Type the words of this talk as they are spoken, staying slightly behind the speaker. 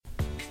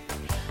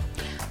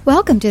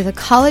Welcome to the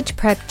College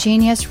Prep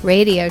Genius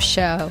Radio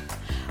Show,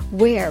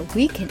 where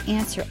we can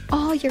answer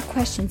all your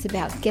questions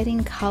about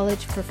getting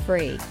college for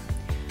free.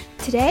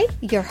 Today,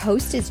 your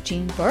host is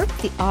Jean Burke,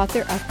 the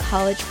author of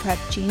College Prep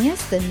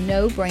Genius, the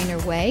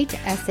no-brainer way to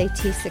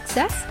SAT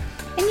success,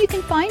 and you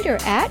can find her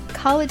at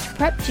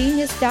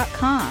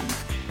collegeprepgenius.com.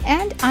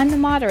 And I'm the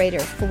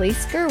moderator,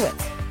 Felice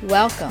Gerwitz.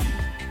 Welcome.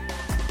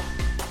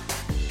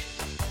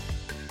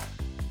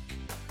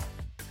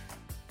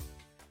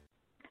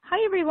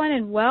 Hi, everyone,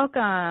 and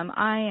welcome.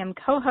 I am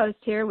co-host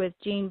here with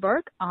Jean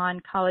Burke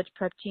on College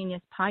Prep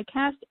Genius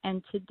podcast,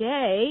 and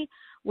today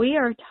we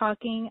are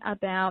talking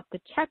about the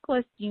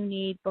checklist you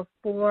need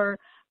before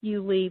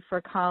you leave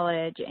for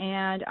college.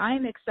 And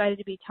I'm excited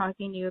to be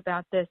talking to you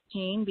about this,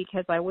 Jean,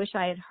 because I wish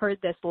I had heard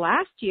this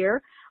last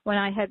year when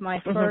I had my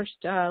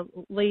first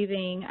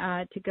leaving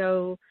to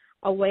go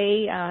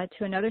away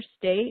to another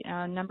state,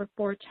 number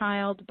 4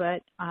 child,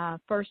 but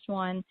first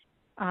one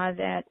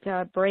that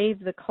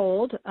braved the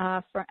cold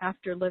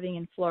after living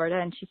in Florida,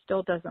 and she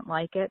still doesn't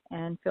like it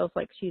and feels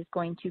like she's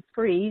going to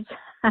freeze.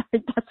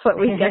 That's what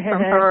we get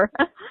from her.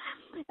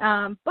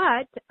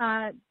 But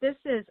this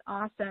is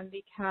awesome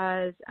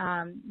because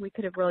we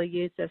could have really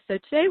used this. So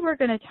today we're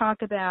going to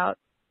talk about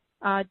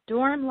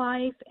dorm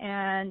life,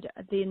 and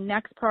the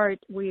next part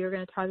we are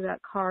going to talk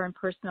about car and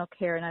personal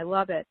care, and I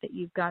love it that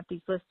you've got these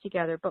lists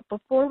together. But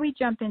before we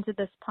jump into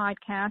this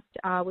podcast,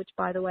 which,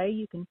 by the way,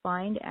 you can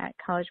find at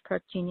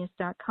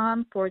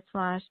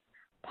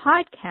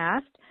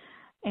collegeprepgenius.com/podcast,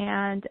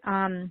 and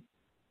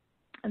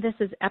this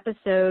is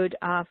episode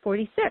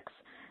 46.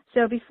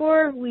 So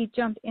before we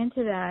jump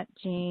into that,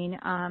 Jean,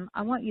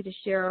 I want you to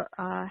share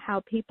how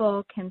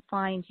people can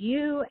find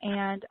you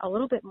and a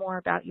little bit more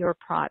about your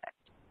product.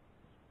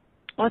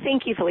 Well,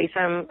 thank you, Felice.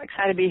 I'm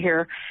excited to be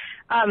here.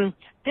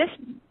 This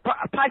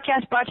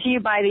podcast brought to you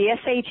by the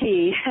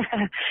SAT.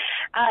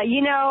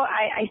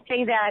 I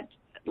say that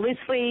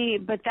loosely,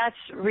 but that's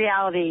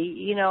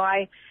reality.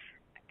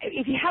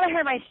 If you haven't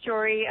heard my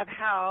story of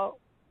how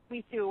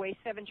we threw away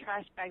 7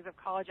 trash bags of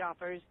college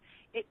offers,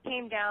 it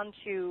came down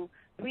to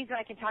the reason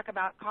I can talk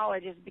about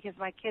college is because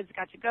my kids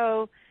got to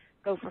go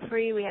for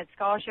free. We had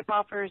scholarship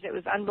offers. It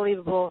was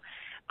unbelievable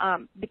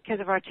because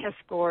of our test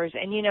scores.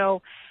 And,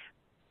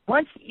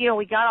 once,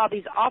 we got all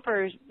these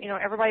offers,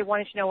 everybody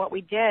wanted to know what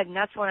we did, and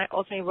that's when I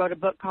ultimately wrote a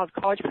book called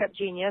College Prep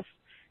Genius.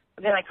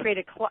 Then I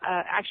created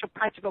actual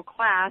practical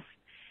class,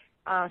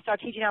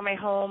 started teaching at my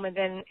home, and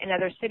then in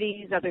other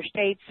cities, other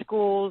states,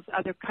 schools,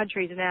 other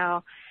countries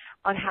now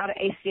on how to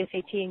ace the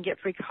SAT and get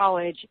free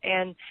college.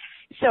 And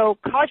so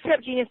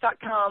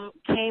collegeprepgenius.com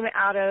came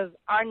out of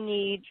our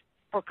need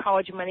for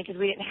college money because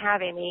we didn't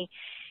have any.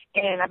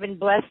 And I've been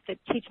blessed to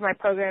teach my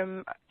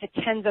program to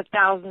tens of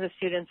thousands of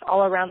students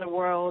all around the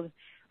world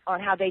on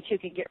how they too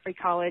can get free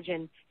college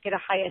and get a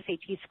high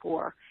SAT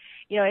score.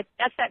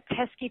 That's that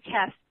pesky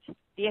test,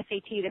 the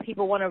SAT, that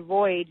people want to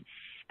avoid.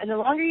 And the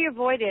longer you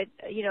avoid it,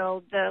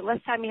 the less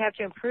time you have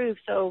to improve.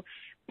 So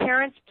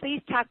parents,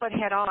 please tackle it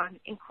head on.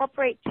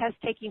 Incorporate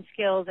test-taking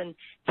skills and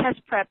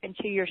test prep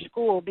into your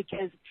school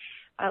because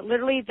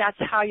literally that's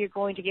how you're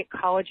going to get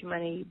college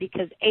money,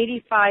 because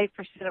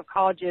 85% of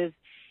colleges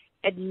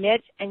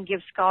admit and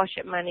give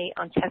scholarship money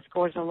on test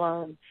scores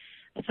alone.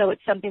 And so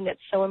it's something that's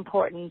so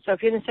important. So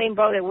if you're in the same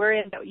boat that we're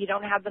in, that you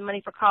don't have the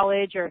money for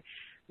college or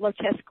low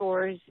test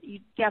scores, you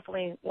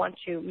definitely want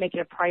to make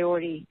it a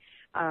priority.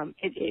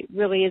 It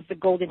really is the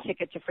golden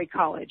ticket to free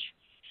college.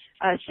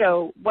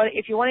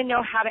 If you want to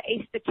know how to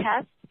ace the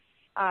test,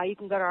 you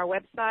can go to our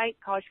website,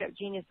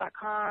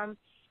 collegeprepgenius.com.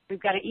 We've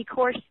got an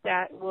e-course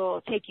that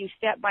will take you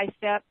step by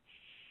step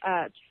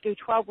through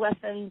 12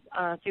 lessons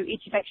through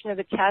each section of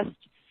the test,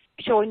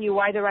 showing you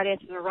why the right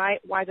answers are right,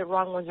 why the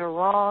wrong ones are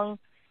wrong,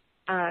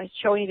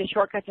 showing you the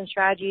shortcuts and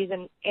strategies,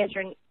 and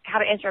how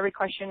to answer every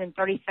question in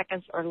 30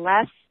 seconds or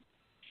less.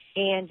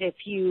 And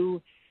if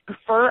you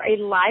prefer a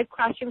live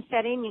classroom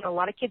setting, a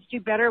lot of kids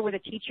do better with a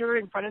teacher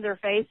in front of their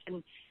face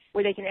and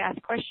where they can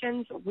ask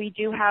questions. We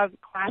do have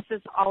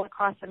classes all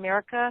across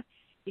America.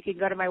 You can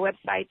go to my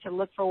website to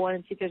look for one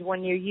and see if there's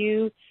one near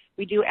you.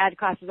 We do add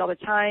classes all the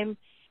time.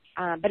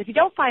 But if you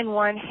don't find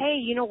one, hey,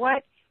 you know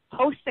what?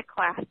 Host a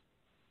class.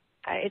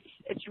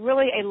 It's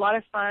really a lot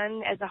of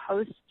fun as a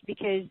host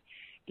because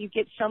you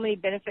get so many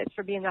benefits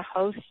for being the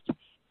host.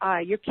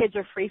 Your kids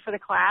are free for the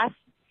class,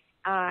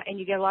 and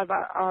you get a lot of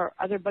our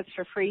other books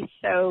for free.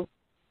 So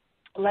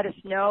let us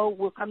know.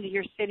 We'll come to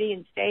your city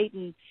and state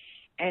and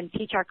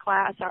teach our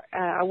class, our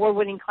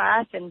award-winning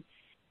class, and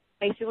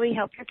basically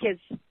help your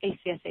kids ace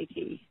the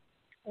SAT.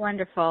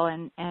 Wonderful,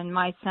 and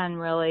my son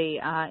really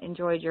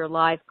enjoyed your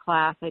live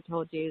class. I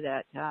told you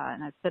that,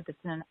 and I've said this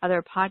in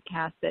other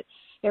podcasts, that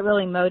it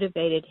really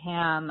motivated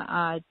him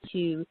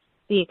to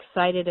be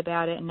excited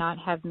about it and not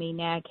have me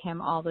nag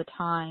him all the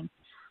time.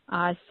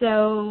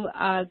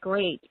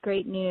 Great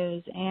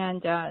news,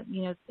 and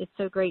it's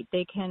so great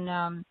they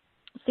can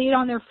see it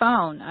on their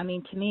phone. I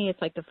mean, to me,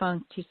 it's like the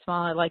phone's too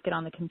small. I like it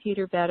on the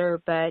computer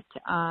better, but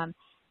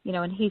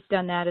and he's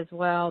done that as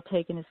well,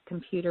 taken his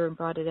computer and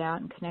brought it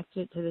out and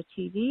connected it to the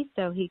TV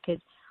so he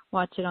could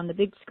watch it on the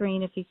big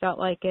screen if you felt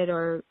like it,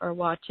 or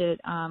watch it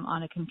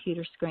on a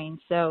computer screen.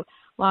 So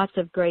lots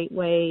of great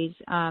ways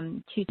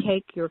to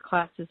take your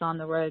classes on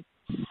the road.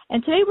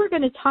 And today we're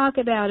going to talk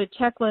about a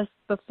checklist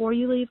before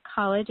you leave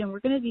college, and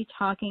we're going to be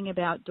talking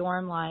about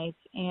dorm life.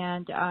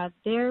 And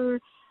there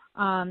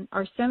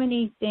are so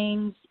many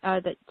things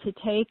that to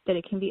take that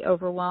it can be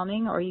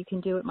overwhelming, or you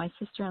can do what my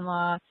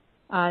sister-in-law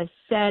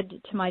said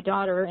to my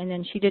daughter, and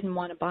then she didn't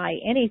want to buy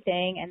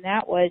anything, and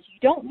that was, you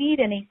don't need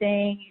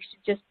anything. You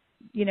should just,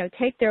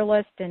 take their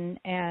list and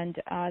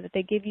that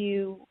they give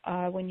you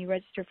when you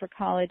register for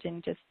college,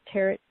 and just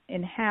tear it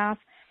in half,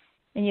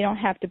 and you don't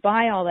have to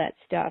buy all that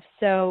stuff.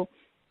 So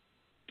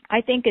I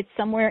think it's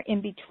somewhere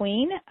in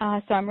between.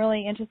 So I'm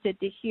really interested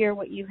to hear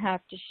what you have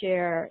to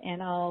share,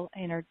 and I'll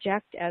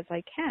interject as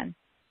I can.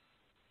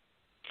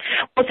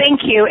 Well,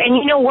 thank you. And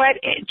you know what?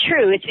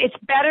 True. It's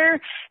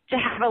better to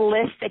have a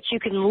list that you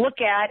can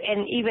look at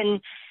and even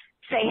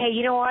say, hey,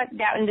 you know what?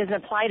 That one doesn't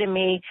apply to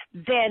me,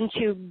 than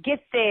to get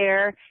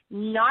there,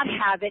 not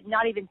have it,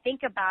 not even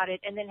think about it,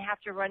 and then have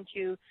to run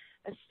to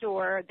a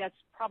store that's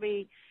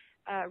probably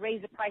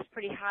raise the price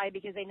pretty high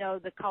because they know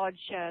the college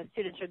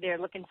students are there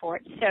looking for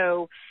it.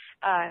 So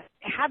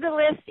have the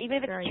list, even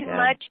if it's too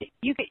much,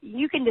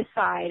 you can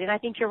decide. And I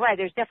think you're right.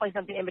 There's definitely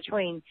something in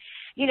between.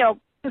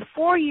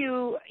 Before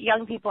you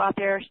young people out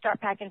there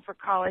start packing for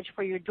college,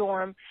 for your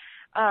dorm,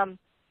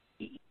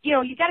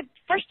 you got to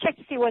first check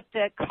to see what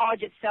the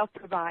college itself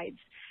provides.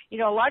 A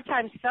lot of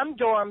times some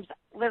dorms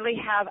literally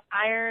have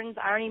irons,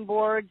 ironing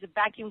boards,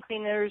 vacuum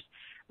cleaners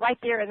right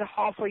there in the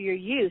hall for your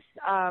use.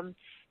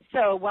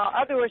 So while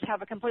others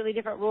have a completely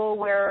different rule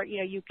where,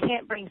 you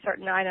can't bring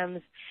certain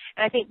items,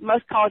 and I think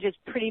most colleges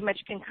pretty much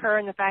concur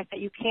in the fact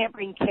that you can't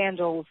bring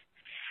candles.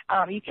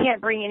 You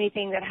can't bring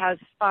anything that has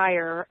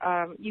fire.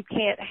 You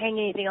can't hang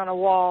anything on a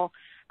wall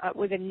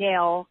with a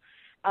nail.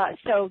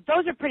 So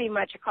those are pretty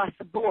much across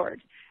the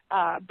board.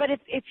 But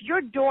if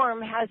your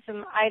dorm has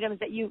some items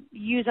that you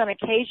use on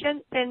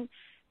occasion, then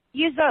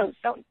use those.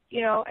 Don't,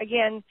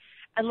 again,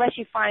 unless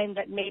you find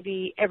that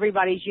maybe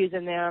everybody's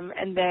using them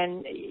and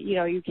then,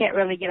 you can't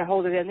really get a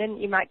hold of them, then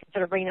you might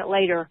consider bringing it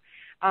later.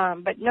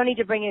 But no need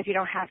to bring it if you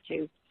don't have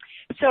to.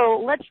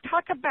 So let's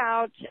talk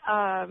about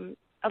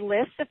a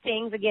list of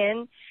things,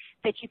 again,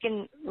 that you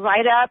can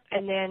write up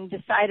and then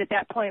decide at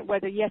that point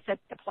whether, yes, that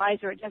applies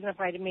or it doesn't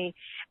apply to me.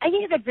 I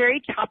think at the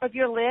very top of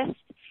your list,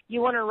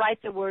 you want to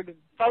write the word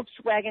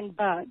Volkswagen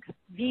Bug,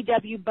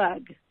 VW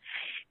Bug.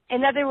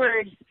 In other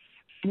words,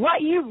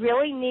 what you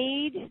really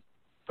need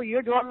for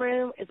your dorm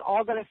room is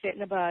all going to fit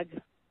in a Bug.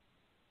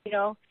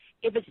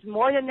 If it's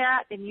more than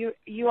that, then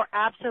you are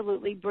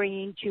absolutely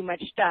bringing too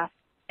much stuff.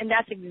 And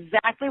that's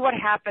exactly what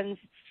happens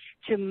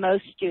to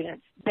most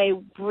students. They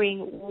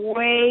bring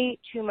way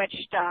too much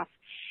stuff.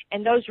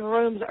 And those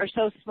rooms are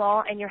so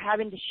small, and you're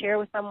having to share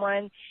with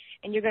someone,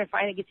 and you're going to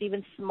find it gets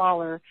even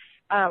smaller.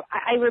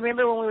 I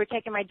remember when we were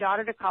taking my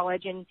daughter to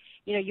college, and,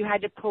 you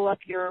had to pull up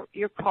your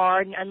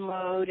car and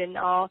unload and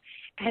all.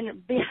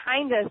 And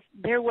behind us,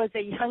 there was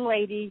a young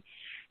lady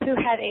who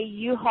had a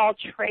U-Haul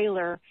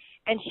trailer,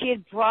 and she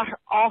had brought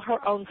all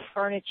her own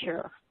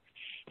furniture.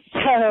 So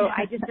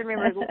I just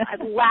remember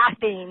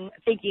laughing,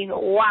 thinking,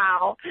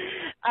 wow.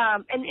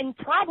 And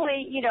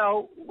probably,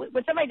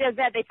 when somebody does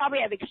that, they probably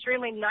have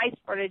extremely nice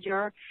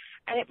furniture,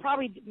 and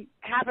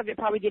half of it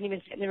probably didn't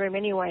even fit in the room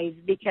anyways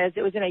because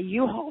it was in a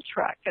U-Haul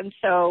truck, and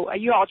so a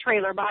U-Haul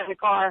trailer behind the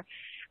car,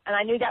 and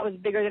I knew that was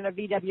bigger than a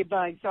VW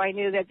Bug, so I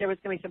knew that there was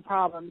going to be some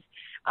problems.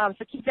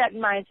 So keep that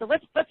in mind. So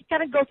let's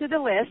kind of go through the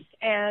list,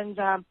 and,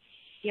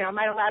 I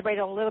might elaborate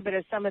on a little bit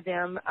of some of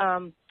them.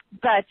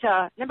 But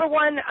number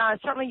one,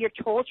 certainly your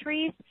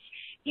toiletries,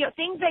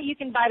 things that you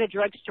can buy at a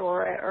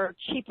drugstore or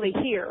cheaply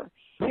here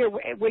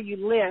where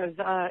you live.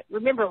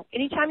 Remember,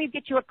 anytime you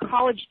get to a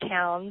college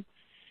town,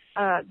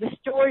 the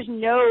stores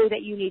know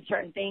that you need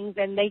certain things,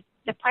 and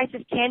the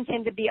prices can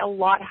tend to be a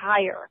lot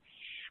higher.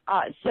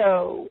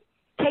 So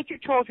take your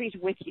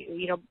toiletries with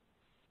you.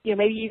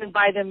 Maybe you can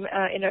buy them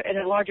in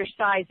a larger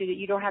size so that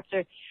you don't have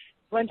to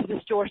run to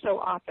the store so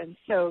often.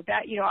 So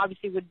that,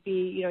 obviously would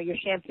be, your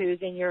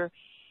shampoos and your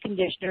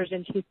conditioners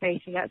and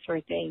toothpaste and that sort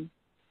of thing.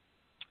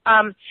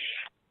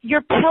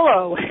 Your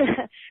pillow,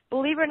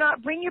 believe it or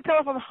not, bring your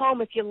pillow from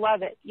home if you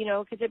love it,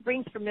 because it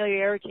brings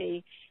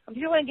familiarity. If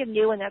you want to get a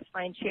new one, that's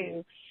fine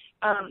too.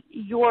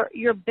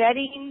 Your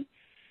bedding,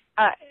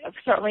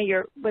 certainly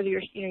whether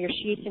your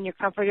sheets and your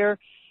comforter.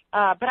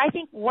 But I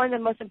think one of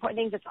the most important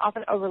things that's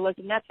often overlooked,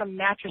 and that's a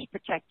mattress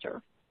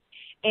protector.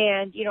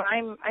 And,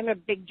 I'm a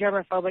big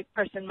germophobic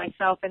person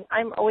myself, and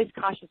I'm always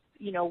cautious.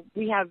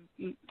 We have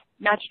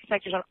mattress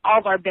protectors on all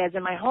of our beds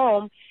in my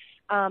home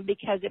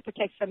because it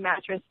protects the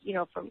mattress,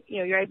 from,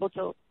 you're able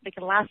to, they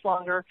can last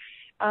longer.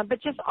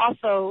 But just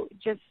also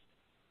just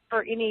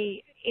for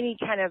any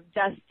kind of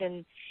dust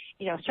and,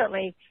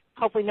 certainly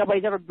hopefully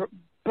nobody's ever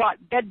brought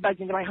bed bugs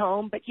into my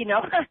home, but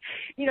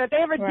if they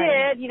ever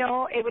Right. did,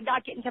 it would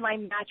not get into my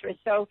mattress.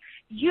 So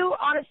you're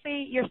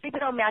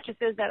sleeping on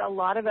mattresses that a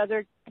lot of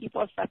other people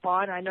have slept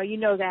on. I know you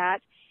know that.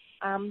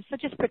 So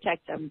just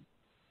protect them.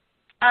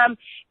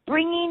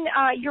 Bringing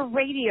your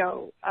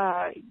radio,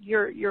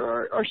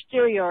 your or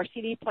stereo or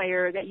CD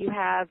player that you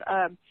have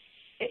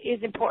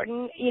is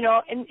important. You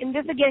know, and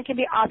this again can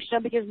be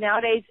optional because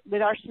nowadays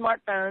with our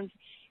smartphones,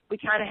 we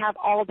kind of have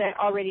all of that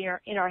already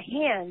in our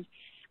hands.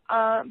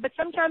 But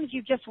sometimes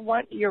you just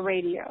want your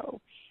radio.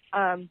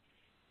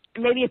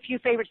 Maybe a few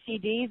favorite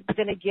CDs, but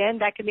then again,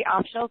 that can be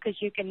optional because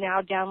you can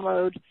now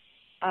download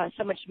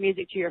so much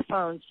music to your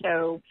phone.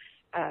 So,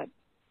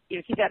 you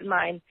know, keep that in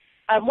mind.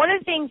 One of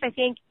the things I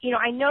think, you know,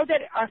 I know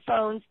that our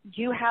phones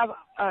do have,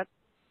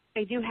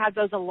 they do have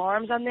those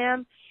alarms on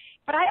them,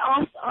 but I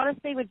also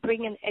honestly would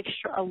bring an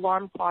extra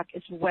alarm clock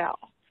as well.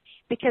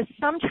 Because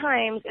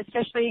sometimes,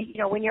 especially,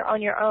 you know, when you're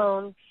on your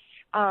own,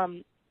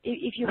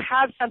 if you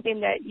have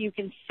something that you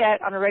can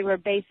set on a regular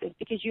basis,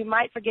 because you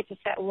might forget to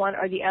set one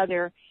or the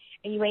other,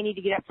 and you may need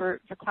to get up for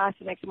class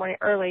the next morning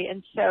early.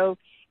 And so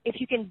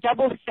if you can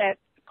double set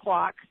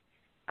clocks,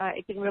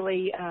 it can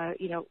really,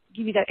 you know,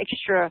 give you that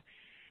extra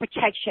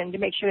protection to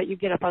make sure that you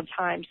get up on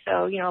time.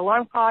 So, you know,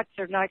 alarm clocks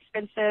are not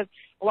expensive.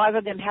 A lot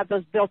of them have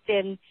those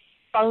built-in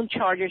phone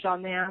chargers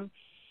on them,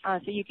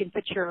 so you can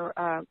put your,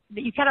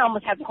 you kind of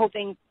almost have the whole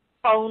thing,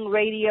 phone,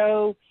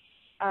 radio,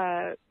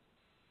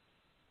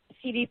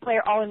 CD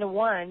player all into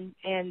one,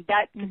 and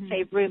that can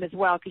save room as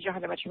well because you don't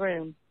have that much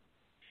room.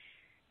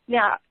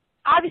 Now,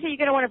 obviously, you're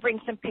going to want to bring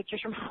some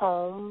pictures from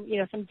home, you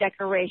know, some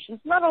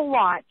decorations. Not a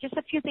lot, just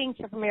a few things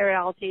for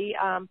familiarity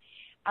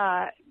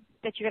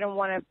that you're going to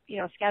want to, you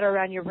know, scatter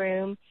around your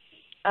room.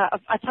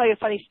 I'll tell you a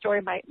funny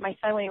story. My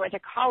son, when he went to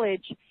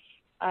college,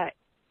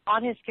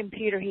 on his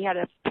computer, he had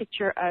a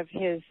picture of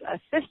his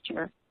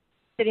sister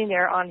sitting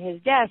there on his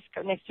desk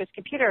next to his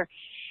computer.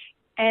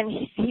 And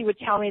he would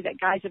tell me that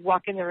guys would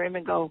walk in the room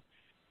and go,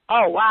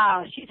 "Oh,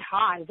 wow, she's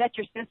hot. Is that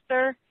your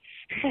sister?"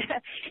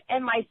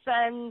 And my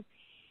son,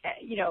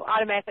 you know,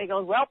 automatically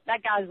goes, "Well,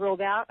 that guy's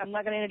ruled out. I'm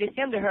not going to introduce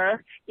him to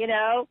her," you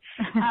know.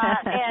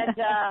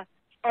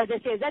 Or they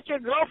say, "Is that your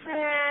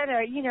girlfriend?"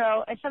 Or, you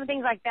know, and some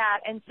things like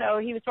that. And so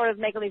he was sort of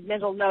making these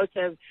mental notes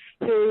of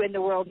who in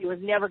the world he was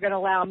never going to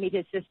allow meet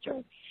his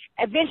sister.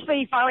 Eventually,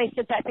 he finally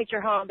sent that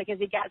picture home because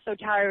he got so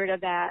tired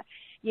of that,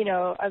 you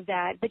know, of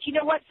that. But you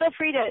know what? Feel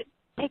free to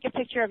take a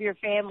picture of your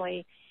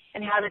family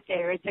and have it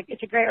there.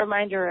 It's a great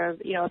reminder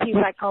of, you know,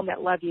 people back home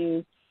that love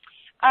you.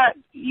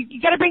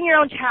 You got to bring your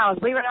own towels.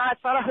 Believe it or not,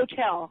 it's not a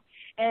hotel,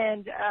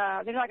 and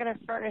they're not going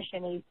to furnish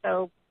any.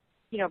 So,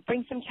 you know,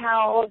 bring some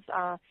towels.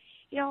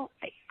 You know,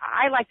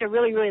 I like the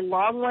really, really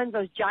long ones,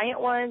 those giant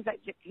ones that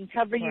can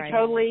cover you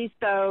totally.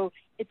 So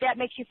if that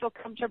makes you feel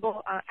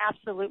comfortable,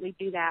 absolutely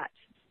do that.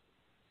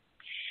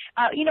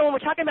 You know, when we're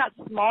talking about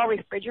small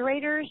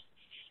refrigerators,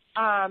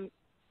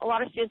 a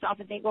lot of students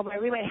often think, well, my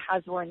roommate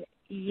has one.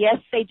 Yes,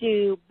 they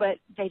do, but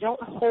they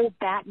don't hold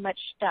that much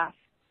stuff.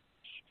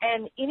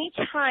 And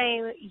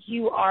anytime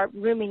you are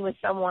rooming with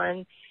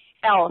someone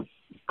else,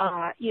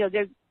 you know,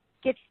 there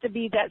gets to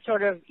be that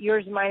sort of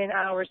yours, mine, and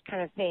ours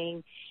kind of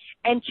thing.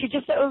 And to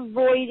just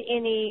avoid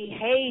any,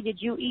 hey,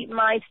 did you eat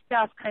my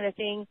stuff kind of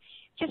thing,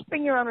 just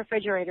bring your own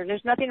refrigerator.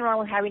 There's nothing wrong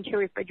with having two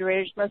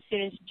refrigerators. Most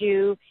students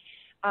do.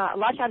 A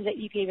lot of times that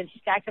you can even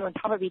stack them on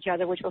top of each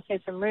other, which will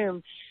save some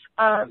room.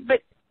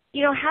 But,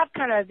 you know, have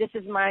kind of this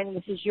is mine and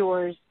this is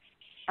yours.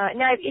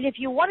 Now, and if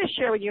you want to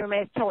share with your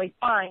roommate, it's totally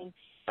fine.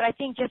 But I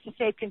think just to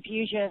save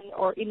confusion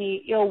or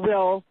any ill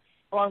will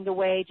along the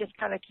way, just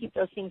kind of keep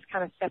those things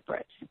kind of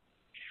separate.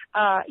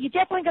 You're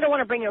definitely going to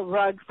want to bring a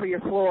rug for your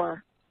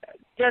floor.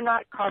 They're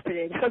not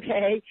carpeted,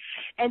 okay,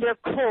 and they're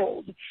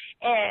cold.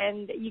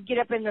 And you get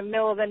up in the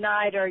middle of the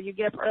night or you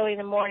get up early in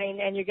the morning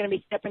and you're going to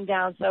be stepping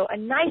down. So a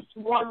nice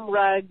warm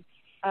rug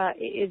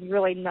is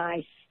really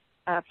nice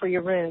for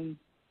your room.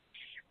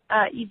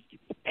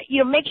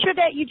 You know, make sure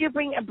that you do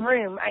bring a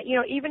broom. You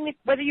know, even if,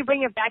 whether you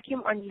bring a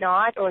vacuum or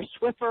not, or a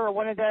Swiffer or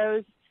one of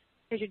those,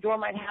 because your door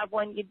might have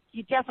one,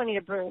 you definitely need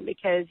a broom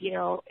because, you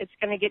know, it's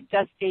going to get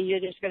dusty.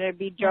 There's going to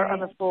be dirt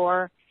on the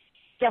floor.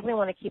 Definitely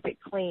want to keep it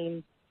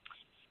clean.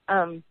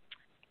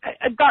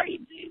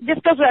 This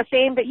goes without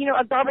saying, but, you know,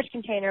 a garbage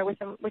container with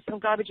some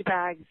garbage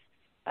bags.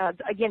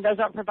 Again, those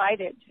aren't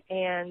provided.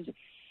 And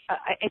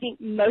I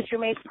think most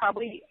roommates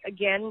probably,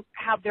 again,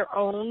 have their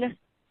own.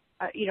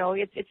 You know,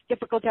 it's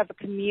difficult to have a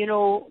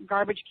communal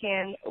garbage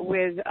can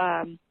with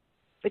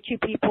the two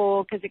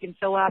people because it can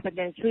fill up, and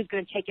then who's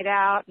going to take it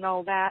out and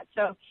all that.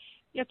 So,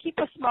 you know, keep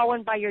a small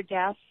one by your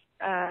desk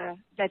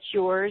that's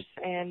yours,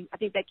 and I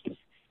think that keeps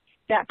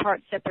that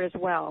part separate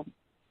as well.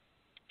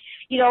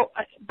 You know,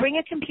 bring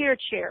a computer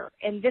chair,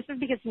 and this is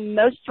because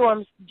most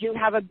dorms do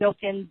have a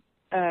built-in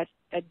a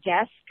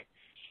desk.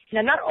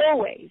 Now, not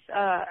always,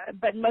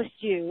 but most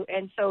do,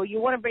 and so you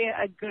want to bring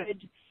a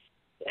good,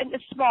 and a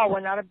small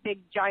one, not a big,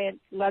 giant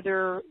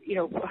leather, you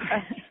know,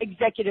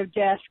 executive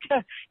desk.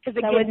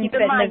 Because that wouldn't fit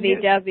in the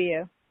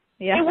VW.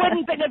 Yeah. It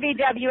wouldn't fit in a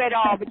VW at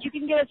all, but you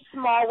can get a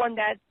small one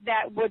that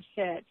would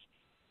fit.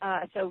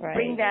 So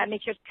bring that,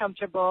 make sure it's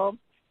comfortable.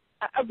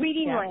 A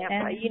reading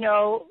lamp, you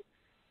know.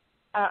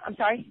 I'm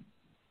sorry?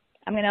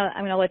 I'm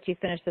gonna let you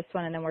finish this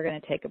one, and then we're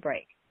going to take a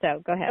break.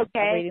 So go ahead.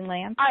 Okay. A reading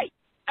lamp.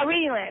 A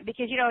reading lamp,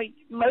 because, you know,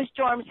 most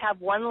dorms have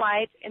one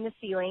light in the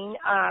ceiling,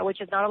 which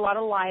is not a lot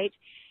of light.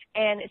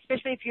 And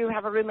especially if you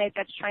have a roommate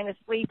that's trying to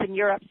sleep and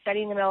you're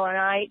upsetting in the middle of the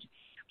night,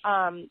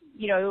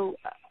 you know,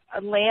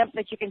 a lamp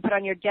that you can put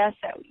on your desk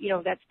that, you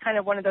know, that's kind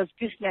of one of those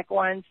gooseneck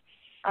ones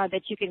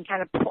that you can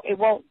kind of, it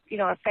won't, you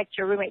know, affect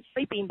your roommate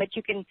sleeping, but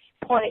you can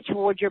point it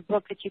towards your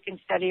book that you can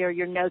study or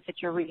your notes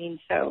that you're reading.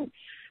 So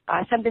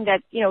something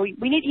that, you know, you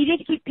need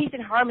to keep peace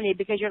and harmony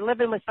because you're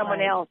living with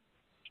someone else,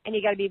 and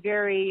you got to be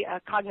very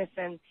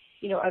cognizant,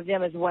 you know, of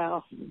them as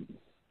well.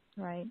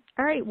 Right.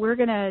 All right, we're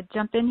going to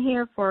jump in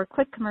here for a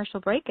quick commercial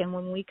break, and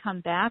when we come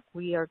back,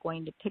 we are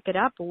going to pick it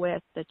up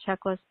with the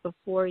checklist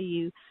before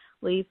you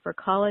leave for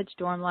college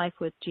dorm life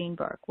with Jean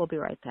Burke. We'll be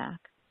right back.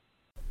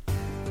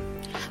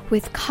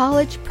 With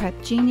College Prep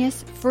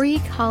Genius, free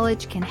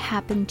college can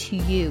happen to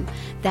you.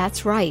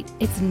 That's right.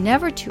 It's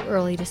never too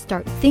early to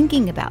start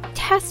thinking about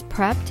test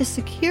prep to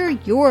secure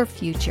your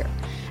future.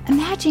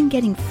 Imagine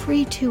getting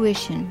free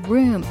tuition,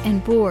 room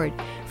and board,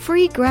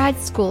 free grad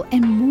school,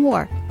 and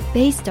more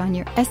based on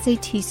your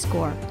SAT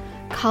score.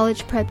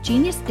 College Prep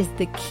Genius is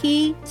the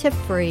key to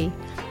free.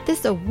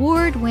 This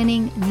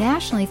award-winning,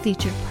 nationally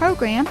featured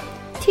program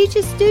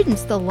teaches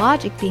students the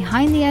logic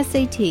behind the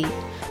SAT.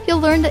 You'll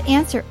learn to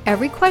answer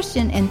every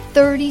question in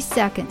 30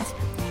 seconds.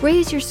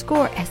 Raise your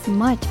score as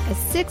much as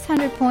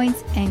 600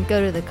 points and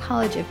go to the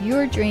college of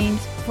your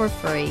dreams for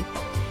free.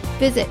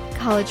 Visit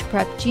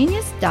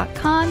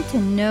collegeprepgenius.com to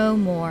know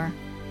more.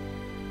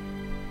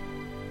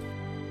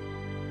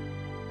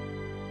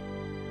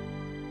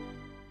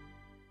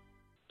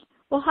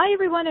 Well, hi,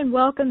 everyone, and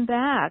welcome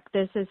back.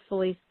 This is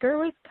Felice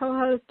Gerwitz,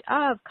 co-host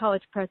of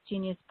College Prep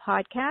Genius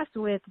podcast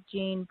with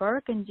Jean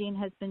Burke, and Jean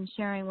has been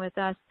sharing with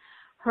us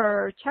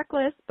her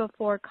checklist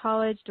before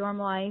college dorm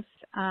life,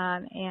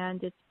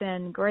 and it's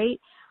been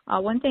great.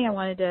 One thing I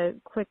wanted to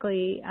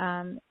quickly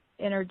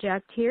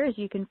interject here is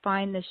you can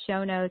find the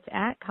show notes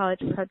at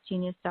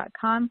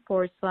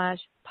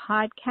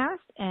collegeprepgenius.com/podcast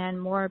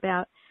and more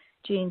about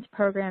Jean's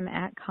program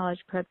at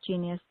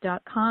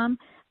collegeprepgenius.com.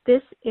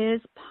 This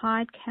is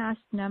podcast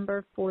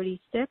number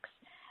 46,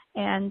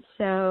 and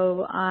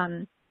so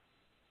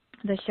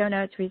the show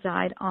notes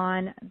reside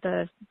on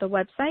the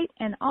website,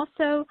 and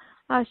also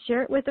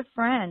share it with a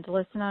friend.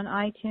 Listen on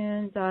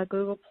iTunes,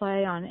 Google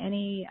Play, on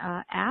any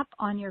app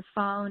on your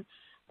phone,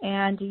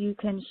 and you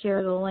can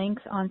share the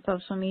links on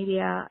social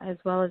media as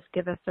well as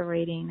give us a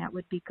rating. That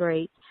would be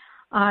great.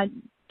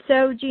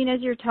 So, Jean,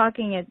 as you're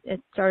talking,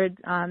 it started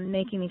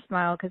making me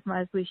smile because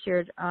as we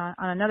shared on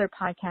another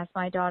podcast,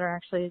 my daughter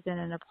actually is in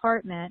an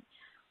apartment,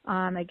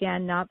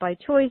 again, not by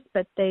choice,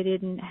 but they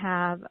didn't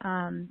have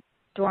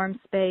dorm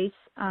space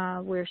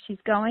where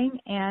she's going,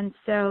 and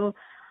so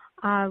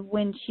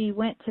when she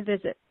went to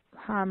visit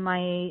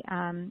my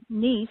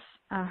niece,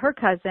 her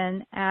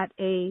cousin, at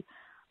a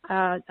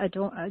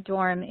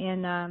dorm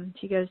in,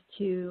 she goes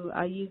to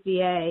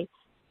UVA,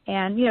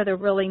 and, you know, they're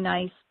really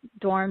nice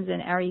dorms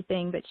and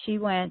everything, but she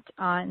went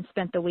and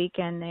spent the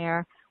weekend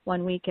there,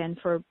 one weekend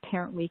for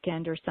parent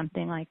weekend or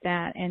something like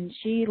that, and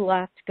she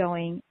left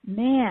going,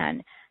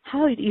 man,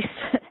 how do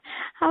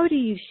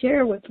you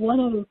share with one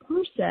other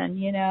person,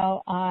 you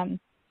know?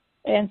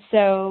 And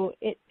so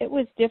it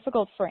was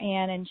difficult for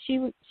Anne, and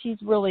she's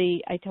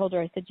really, I told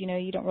her, I said, you know,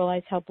 you don't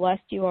realize how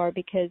blessed you are,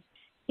 because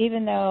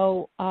even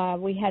though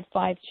we had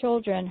 5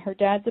 children, her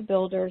dad's a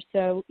builder,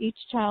 so each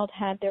child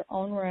had their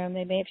own room.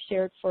 They may have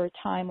shared for a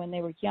time when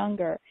they were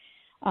younger,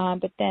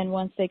 but then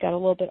once they got a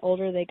little bit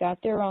older, they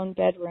got their own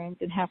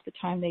bedrooms, and half the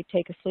time they'd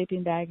take a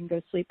sleeping bag and go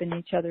sleep in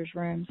each other's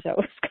rooms. So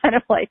it's kind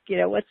of like, you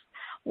know, what's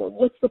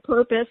the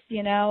purpose,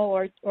 you know,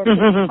 or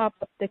pop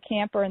up the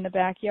camper in the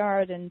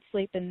backyard and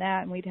sleep in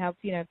that, and we'd have,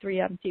 you know, 3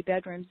 empty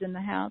bedrooms in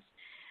the house.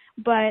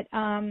 But,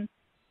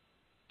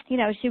 you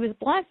know, she was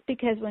blessed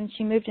because when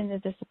she moved into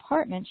this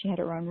apartment, she had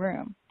her own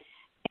room.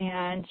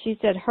 And she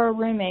said her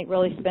roommate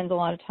really spends a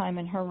lot of time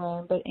in her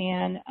room, but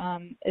Anne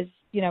is,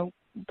 you know,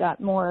 got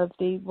more of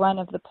the run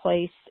of the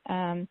place,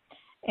 and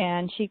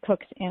she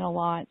cooks in a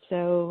lot,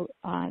 so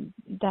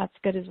that's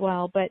good as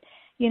well. But,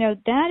 you know,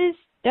 that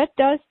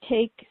does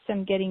take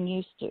some getting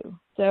used to.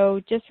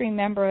 So just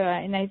remember,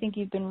 and I think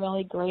you've been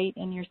really great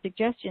in your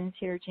suggestions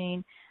here,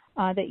 Jean,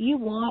 that you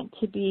want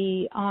to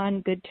be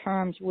on good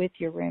terms with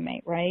your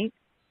roommate, right?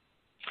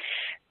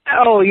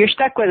 Oh, you're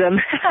stuck with them.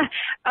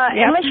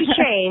 Unless you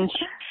change.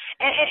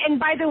 And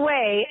by the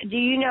way, do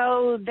you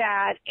know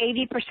that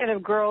 80%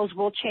 of girls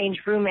will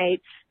change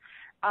roommates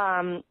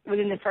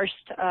within the first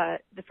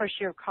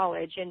year of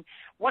college? And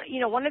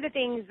one of the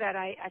things that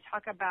I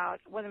talk about,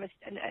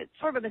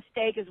 sort of a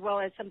mistake as well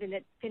as something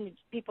that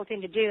people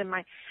tend to do, and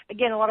a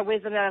lot of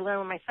wisdom that I learned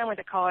when my son went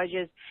to college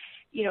is,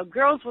 you know,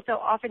 girls, what they'll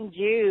often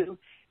do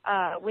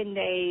when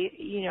they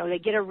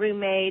get a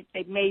roommate,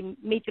 they may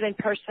meet them in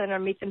person or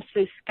meet them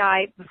through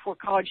Skype before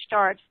college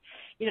starts.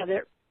 You know,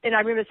 and I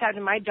remember this happened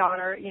to my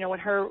daughter, you know, when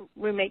her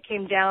roommate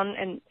came down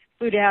and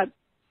flew out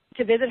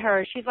to visit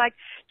her. She's like,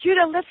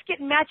 Judah, let's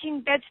get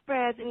matching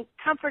bedspreads and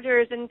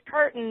comforters and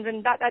curtains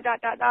and ...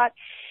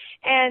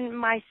 And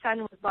my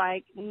son was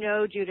like,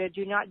 no, Judah,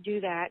 do not do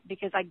that,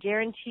 because I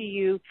guarantee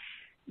you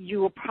you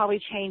will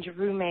probably change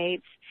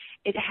roommates.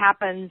 It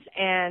happens,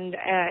 and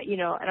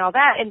and all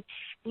that. And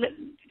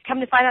come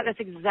to find out, that's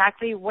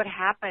exactly what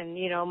happened.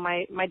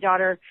 My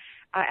daughter,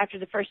 after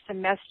the first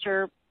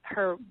semester,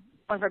 one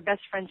of her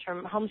best friends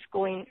from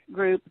homeschooling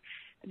group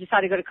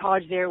decided to go to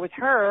college there with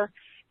her,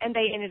 and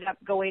they ended up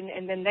going,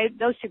 and then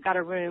those two got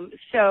a room.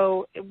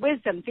 So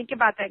wisdom, think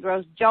about that,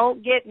 girls.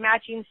 Don't get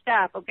matching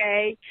stuff,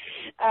 okay?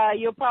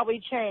 You'll probably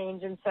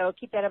change, and so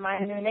keep that in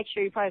mind. And then next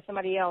year you probably have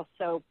somebody else,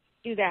 so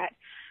do that.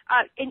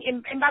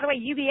 And by the way,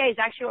 UVA is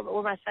actually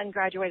where my son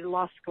graduated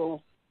law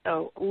school,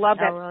 so love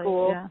that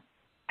school. Yeah.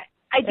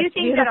 I do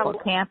think that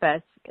beautiful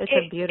campus. It's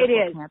a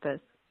beautiful campus.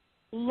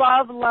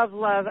 Love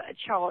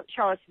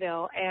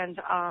Charlottesville, and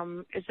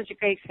it's such a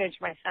great experience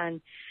for my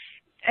son.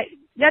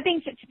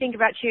 Nothing to think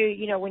about too,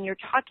 when you're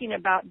talking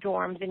about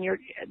dorms and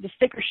the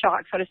sticker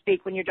shock, so to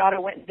speak, when your daughter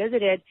went and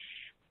visited.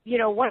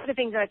 One of the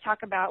things that I talk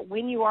about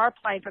when you are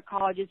applying for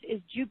colleges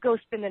is you go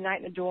spend the night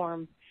in the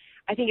dorm.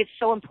 I think it's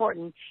so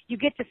important. You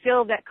get to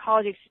feel that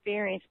college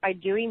experience by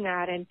doing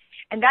that, and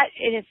that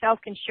in itself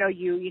can show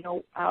you,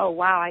 oh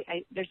wow,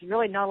 there's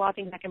really not a lot of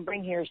things I can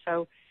bring here.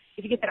 So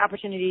if you get that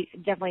opportunity,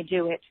 definitely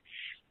do it.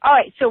 All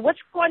right, so let's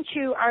go on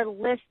to our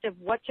list of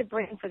what to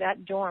bring for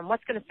that dorm.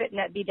 What's going to fit in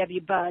that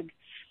BW bug?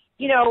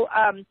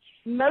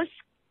 Most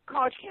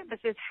college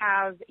campuses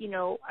have,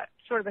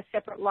 sort of a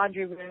separate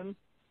laundry room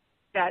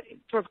that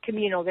sort of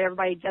communal that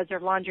everybody does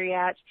their laundry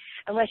at,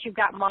 unless you've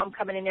got mom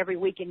coming in every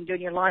weekend and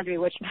doing your laundry,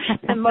 which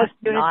most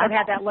students don't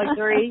have that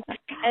luxury.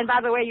 And by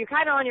the way, you're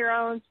kind of on your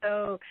own,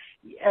 so,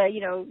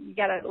 you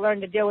got to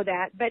learn to deal with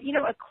that. But,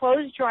 a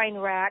clothes drying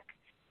rack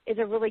is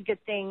a really good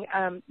thing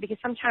because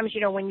sometimes,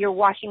 when you're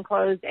washing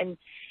clothes and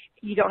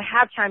you don't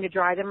have time to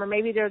dry them, or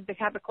maybe they're the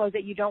type of clothes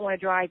that you don't want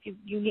to dry,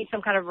 you need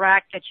some kind of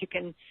rack that you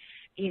can,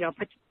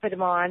 put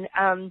them on.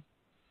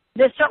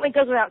 This certainly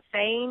goes without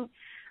saying,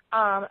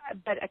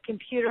 but a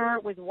computer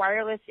with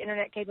wireless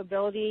internet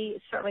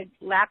capability, certainly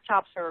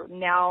laptops are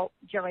now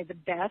generally the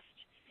best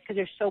because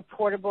they're so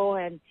portable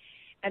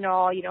and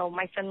all.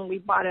 My son, we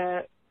bought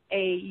a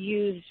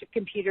used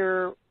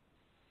computer.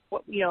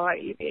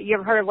 You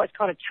ever heard of what's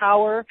called a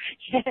tower?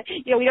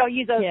 We don't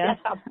use those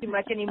desktops too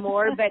much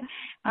anymore, but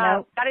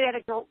got it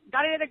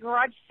at a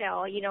garage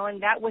sale,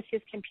 and that was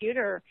his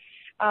computer.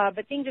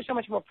 But things are so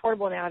much more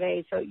portable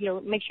nowadays, so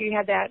make sure you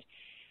have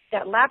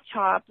that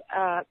laptop.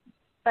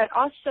 But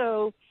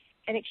also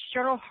an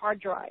external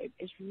hard drive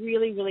is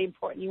really, really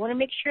important. You want to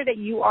make sure that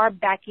you are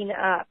backing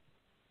up,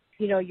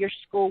 your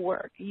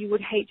schoolwork. You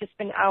would hate to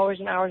spend hours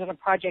and hours on a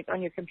project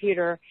on your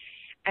computer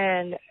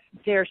and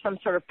there's some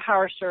sort of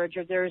power surge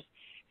or there's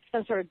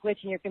some sort of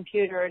glitch in your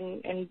computer.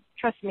 And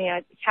trust me,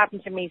 it's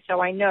happened to me,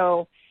 so I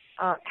know.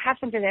 Have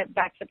something that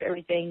backs up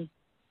everything.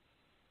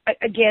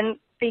 Again,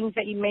 things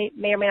that you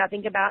may or may not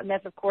think about, and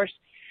that's, of course,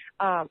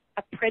 a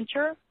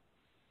printer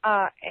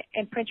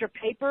and printer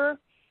paper.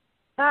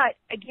 But,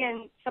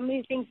 again, some of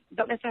these things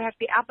don't necessarily have to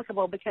be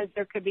applicable because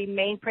there could be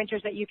main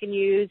printers that you can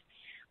use.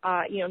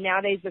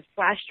 Nowadays with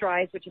flash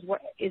drives, which is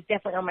what is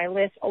definitely on my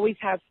list, always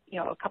have,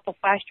 a couple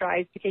flash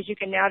drives because you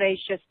can nowadays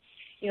just,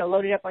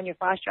 load it up on your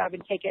flash drive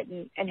and take it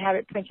and have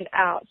it printed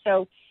out.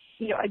 So,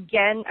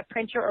 again, a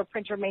printer or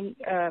printer may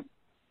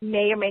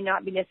or may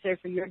not be necessary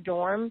for your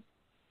dorm.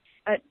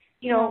 I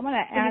want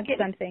to add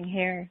something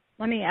here.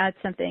 Let me add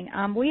something.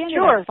 We ended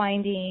up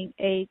finding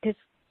because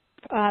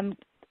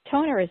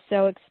toner is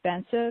so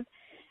expensive,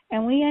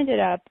 and we ended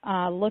up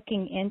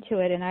looking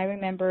into it, and I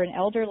remember an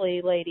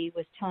elderly lady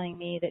was telling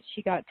me that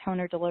she got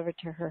toner delivered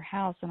to her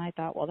house, and I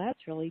thought, well,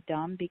 that's really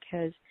dumb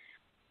because,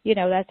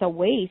 that's a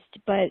waste,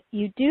 but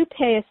you do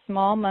pay a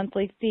small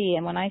monthly fee,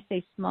 and when I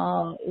say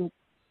small,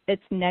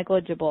 it's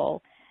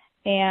negligible,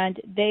 and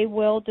they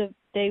will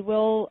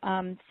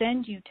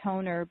send you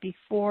toner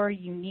before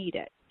you need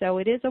it. So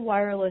it is a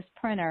wireless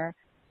printer,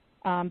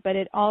 but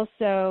it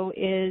also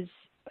is,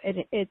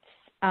 it's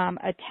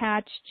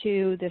attached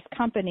to this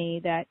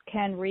company that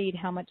can read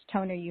how much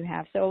toner you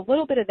have. So a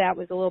little bit of that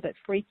was a little bit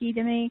freaky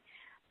to me,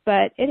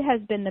 but it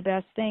has been the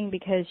best thing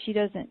because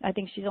I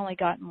think she's only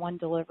gotten one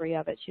delivery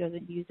of it. She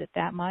doesn't use it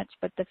that much,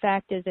 but the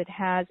fact is it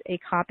has a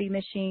copy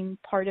machine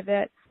part of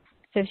it.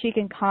 So she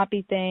can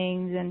copy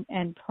things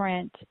and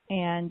print,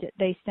 and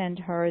they send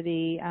her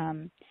the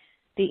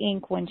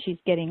ink when she's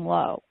getting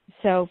low.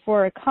 So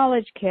for a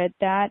college kid,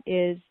 that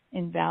is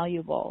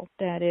invaluable,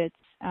 that it's,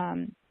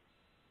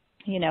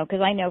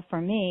 because I know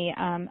for me,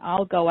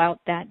 I'll go out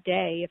that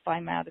day if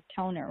I'm out of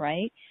toner,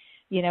 right?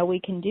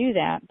 We can do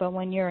that. But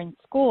when you're in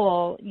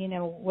school,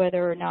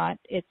 whether or not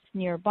it's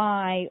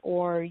nearby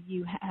or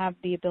you have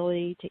the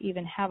ability to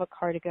even have a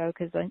car to go,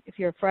 because if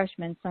you're a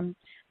freshman, some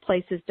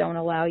places don't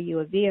allow you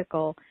a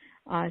vehicle.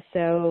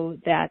 So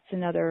that's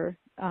another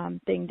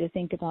thing to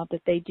think about,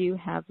 that they do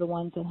have the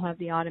ones that have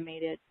the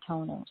automated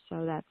toner.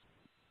 So that's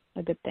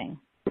a good thing.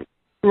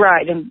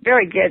 Right, and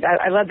very good.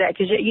 I love that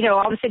because,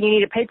 all of a sudden you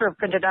need a paper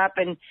printed up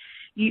and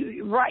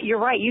you're right.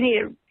 You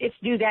need it's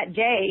due that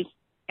day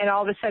and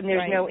all of a sudden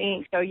there's no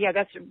ink. So, yeah,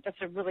 that's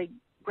a really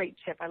great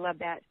tip. I love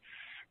that.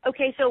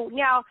 Okay, so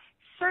now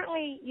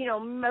certainly,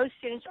 most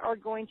students are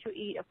going to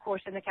eat, of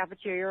course, in the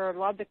cafeteria, or a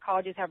lot of the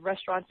colleges have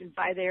restaurants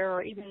inside there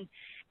or even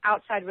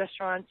outside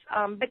restaurants.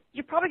 But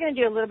you're probably going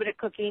to do a little bit of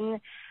cooking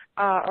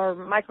or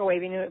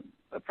microwaving,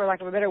 for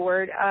lack of a better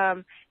word.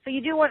 So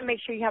you do want to make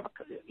sure you have,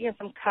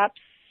 some cups,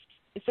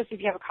 especially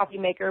if you have a coffee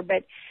maker,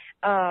 but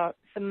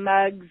some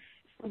mugs,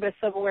 a little bit of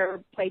silverware,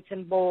 plates,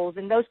 and bowls.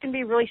 And those can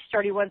be really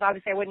sturdy ones.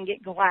 Obviously, I wouldn't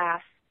get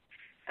glass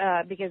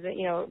because,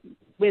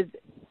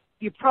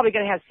 you're probably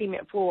going to have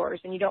cement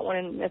floors, and you don't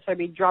want to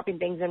necessarily be dropping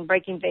things and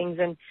breaking things.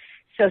 And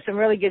so some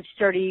really good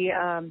sturdy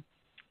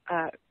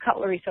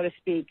cutlery, so to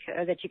speak,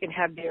 that you can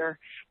have there.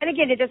 And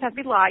again, it doesn't have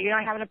to be a lot. You're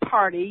not having a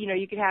party.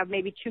 You could have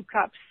maybe 2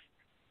 cups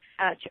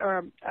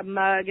or a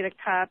mug and a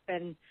cup,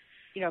 and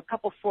a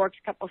couple forks,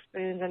 a couple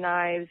spoons and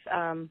knives,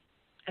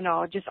 and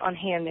all just on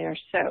hand there.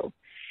 So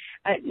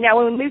now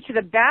when we move to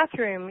the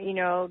bathroom,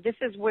 this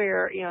is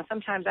where,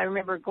 sometimes I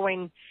remember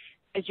going,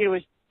 as Judah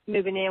was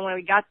moving in, when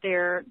we got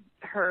there,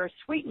 her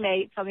suite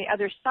mates on the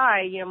other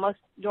side, most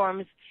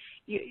dorms,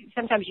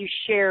 sometimes you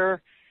share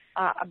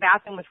a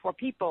bathroom with 4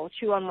 people,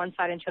 2 on one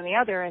side and 2 on the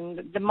other.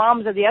 And the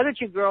moms of the other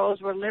 2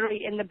 girls were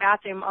literally in the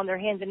bathroom on their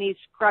hands and knees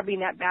scrubbing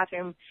that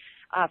bathroom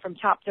from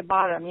top to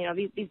bottom.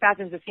 These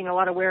bathrooms have seen a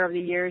lot of wear over the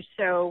years.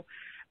 So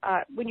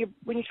when you're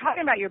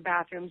talking about your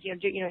bathrooms, you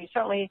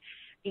certainly,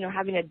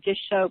 having a dish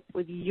soap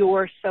with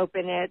your soap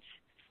in it,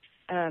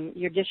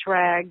 your dish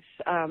rags,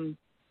 in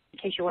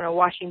case you want a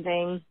washing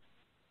thing,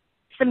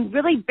 some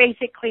really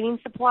basic cleaning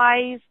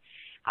supplies,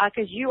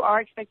 because you are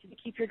expected to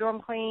keep your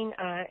dorm clean.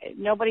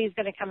 Nobody's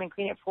going to come and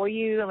clean it for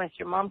you unless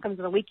your mom comes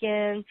on the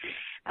weekend.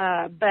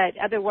 But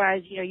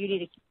otherwise, you need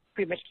to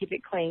pretty much keep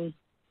it clean.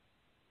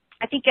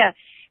 I think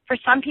for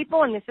some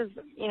people, and this is,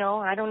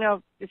 I don't know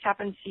if this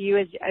happens to you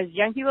as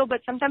young people,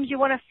 but sometimes you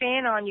want a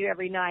fan on you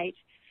every night.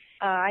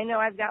 I know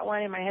I've got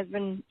one, and my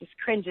husband just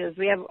cringes.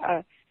 We have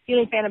a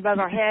ceiling fan above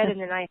our head, and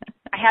then I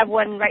have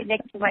one right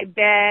next to my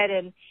bed,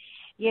 and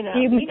Do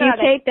you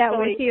take that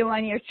with you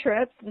on your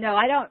trips? No,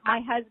 I don't. My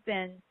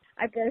husband,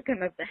 I broke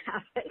him of the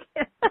habit.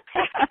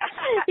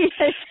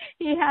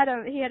 he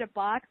had a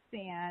box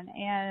fan,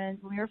 and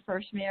when we were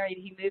first married,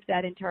 he moved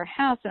that into our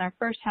house, and our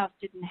first house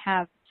didn't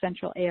have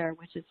central air,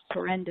 which is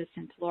horrendous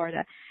in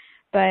Florida.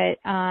 But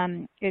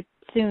it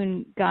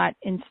soon got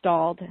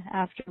installed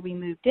after we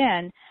moved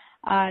in.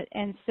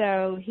 And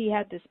so he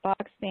had this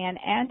box fan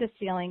and a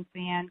ceiling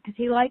fan because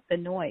he liked the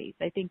noise.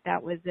 I think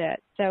that was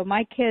it. So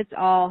my kids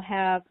all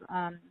have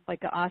like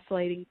the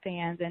oscillating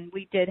fans, and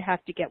we did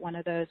have to get one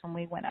of those when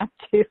we went up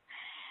to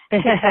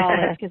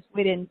college because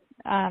we didn't.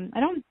 I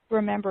don't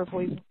remember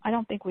I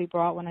don't think we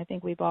brought one. I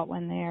think we bought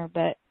one there.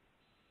 But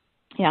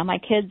yeah, my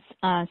kids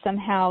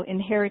somehow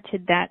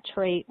inherited that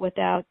trait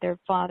without their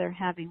father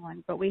having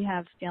one. But we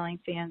have ceiling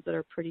fans that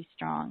are pretty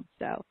strong.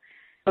 So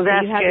well,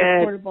 that's you have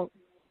good.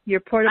 Your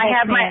portable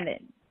fan.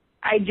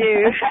 I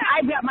do.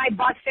 I've got my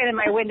box fan in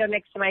my window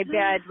next to my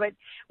bed,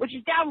 which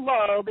is down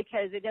low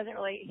because it doesn't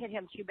really hit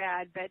him too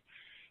bad. But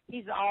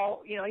he's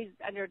all, he's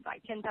under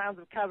like 10 pounds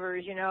of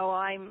covers.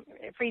 I'm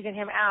freezing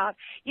him out.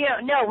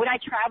 No, when I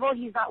travel,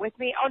 he's not with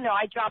me. Oh no,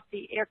 I dropped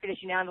the air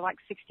conditioning down to like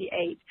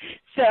 68.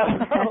 So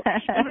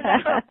even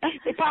though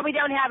they probably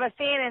don't have a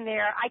fan in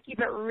there, I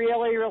keep it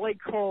really, really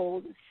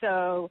cold.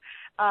 So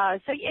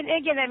and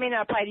again, that may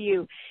not apply to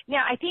you.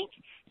 Now, I think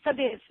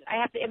something that I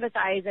have to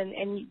emphasize,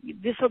 and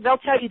they'll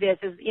tell you this,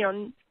 is,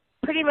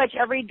 pretty much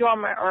every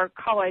dorm or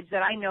college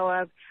that I know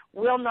of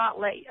will not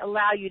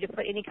allow you to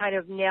put any kind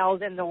of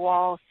nails in the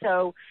wall.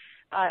 So,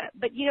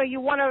 but, you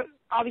want to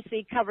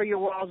obviously cover your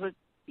walls with,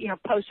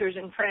 posters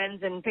and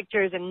friends and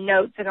pictures and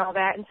notes and all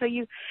that. And so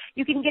you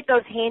can get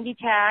those handy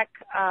tack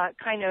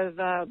kind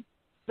of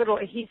little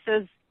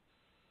adhesives,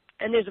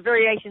 and there's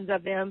variations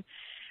of them.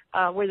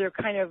 Where they're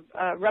kind of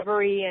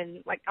rubbery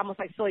and like almost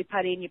like silly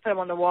putty, and you put them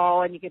on the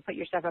wall and you can put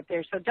your stuff up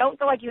there. So don't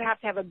feel like you have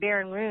to have a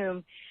barren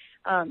room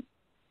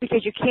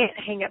because you can't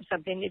hang up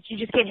something. You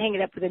just can't hang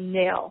it up with a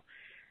nail.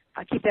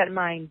 Keep that in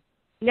mind.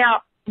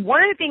 Now,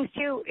 one of the things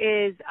too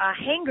is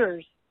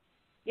hangers.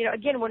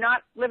 Again, we're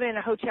not living in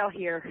a hotel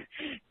here.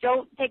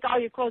 Don't take all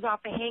your clothes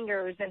off the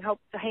hangers and hope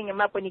to hang them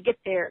up when you get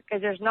there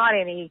because there's not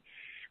any.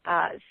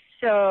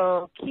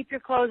 So keep your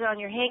clothes on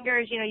your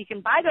hangers. You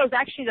can buy those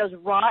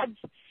rods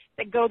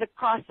that go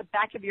across the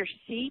back of your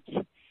seat,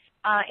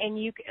 and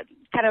you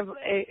kind of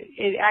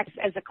it acts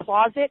as a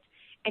closet,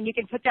 and you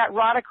can put that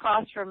rod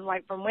across from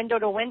window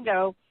to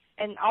window,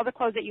 and all the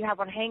clothes that you have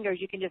on hangers,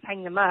 you can just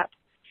hang them up.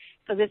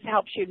 So this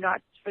helps you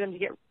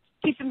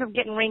keeps them from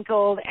getting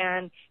wrinkled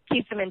and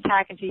keeps them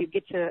intact until you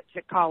get to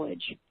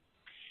college.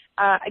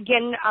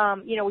 Again,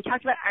 we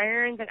talked about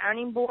irons and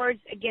ironing boards.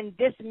 Again,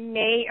 this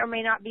may or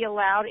may not be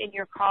allowed in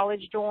your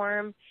college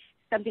dorm.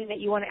 Something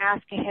that you want to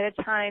ask ahead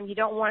of time. You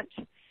don't want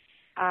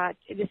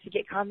this to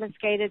get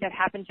confiscated. That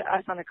happened to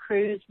us on a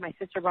cruise. My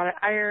sister brought an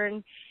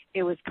iron.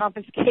 It was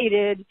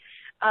confiscated.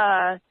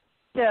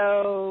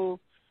 So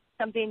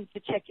something to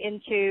check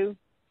into.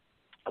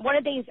 One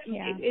of the things,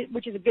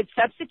 which is a good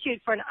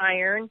substitute for an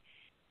iron,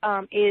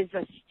 is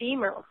a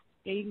steamer.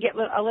 You can get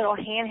a little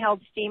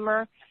handheld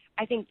steamer.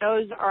 I think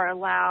those are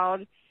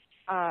allowed.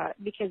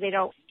 because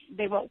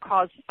they won't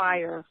cause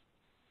fire.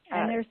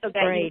 And there's so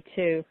spray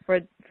too for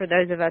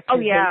those of us who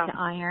hate to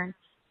iron.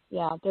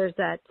 Yeah, there's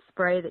that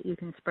spray that you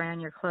can spray on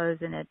your clothes,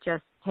 and it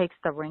just takes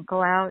the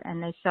wrinkle out.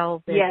 And they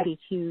sell these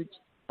huge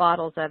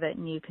bottles of it,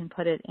 and you can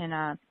put it in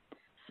a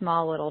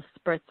small little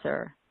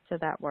spritzer, so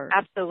that works.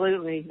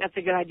 Absolutely, that's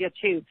a good idea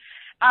too.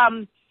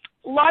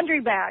 Laundry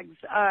bags.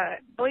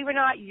 Believe it or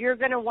not, you're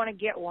going to want to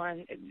get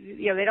one.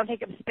 You know, they don't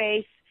take up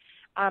space,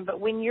 but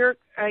when you're,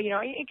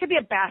 it could be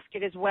a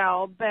basket as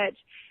well, but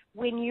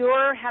when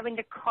you're having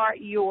to cart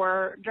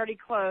your dirty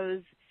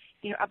clothes,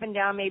 up and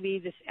down maybe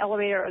this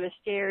elevator or the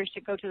stairs to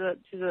go to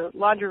the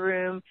laundry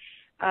room,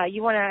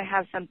 you want to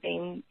have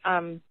something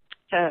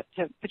to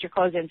put your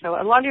clothes in. So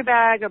a laundry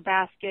bag or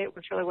basket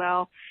works really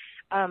well.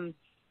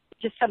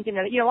 Just something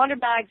that, laundry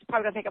bags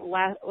probably going to take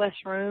up less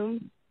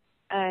room,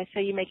 so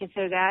you may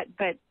consider that.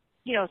 But,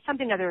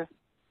 something other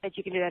that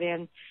you can do that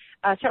in.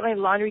 Certainly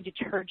laundry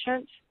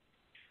detergent.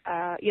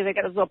 They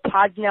got those little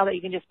pods now that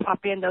you can just pop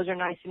in. Those are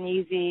nice and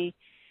easy,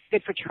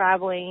 good for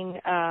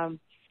traveling.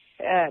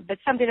 But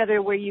something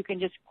other where you can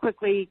just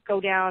quickly go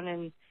down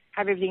and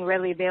have everything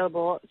readily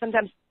available.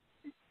 Sometimes,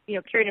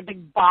 carrying a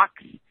big box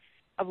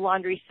of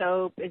laundry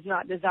soap is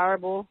not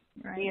desirable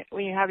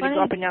when you're having to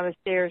go up and down the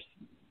stairs.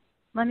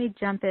 Let me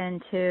jump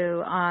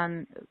into,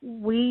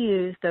 we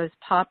use those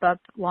pop-up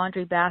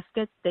laundry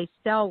baskets. They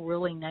sell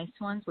really nice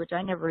ones, which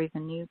I never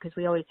even knew because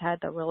we always had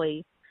the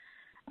really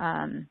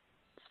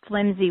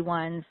flimsy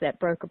ones that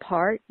broke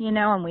apart,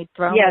 and we'd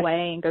throw them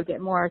away and go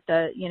get more at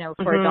the,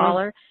 for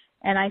 $1.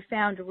 And I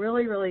found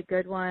really, really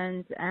good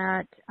ones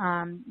at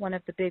one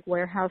of the big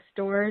warehouse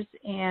stores.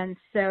 And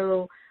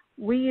so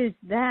we used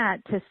that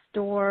to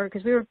store,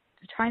 because we were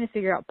trying to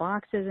figure out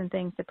boxes and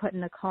things to put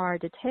in the car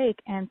to take.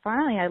 And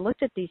finally, I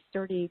looked at these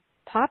sturdy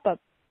pop-up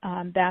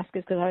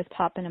baskets because I was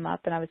popping them up,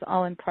 and I was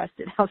all impressed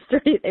at how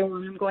sturdy they were.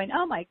 And I'm going,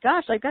 oh, my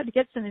gosh, I've got to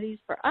get some of these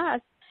for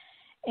us.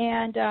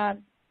 And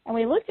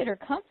we looked at her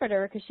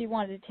comforter because she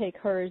wanted to take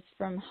hers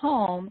from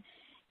home.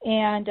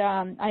 And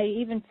I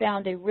even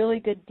found a really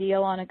good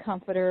deal on a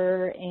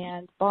comforter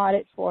and bought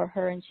it for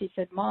her. And she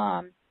said,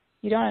 Mom,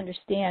 you don't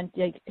understand.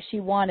 Like, she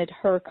wanted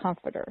her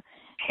comforter.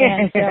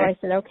 And so I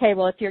said, okay,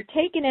 well, if you're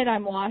taking it,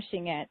 I'm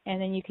washing it.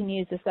 And then you can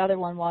use this other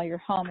one while you're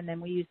home. And then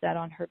we use that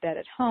on her bed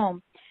at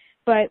home.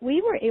 But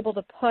we were able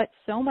to put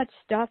so much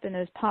stuff in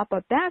those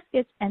pop-up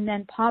baskets and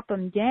then pop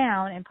them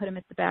down and put them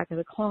at the back of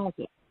the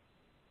closet.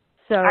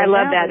 So I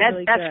love that.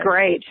 Really that's good.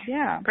 Great.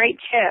 Yeah. Great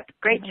tip.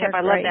 Great tip.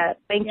 I love that.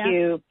 Thank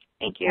you.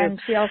 Thank you. And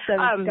she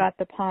also got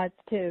the pods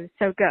too.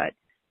 So good.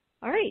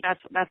 All right.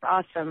 That's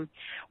awesome.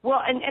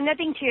 Well, and another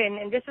thing too,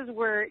 and this is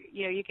where,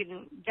 you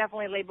can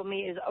definitely label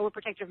me as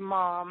overprotective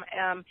mom.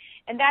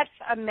 And that's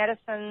a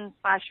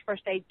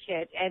medicine/first aid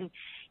kit. And,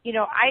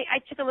 I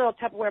took a little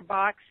Tupperware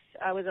box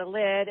with a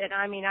lid, and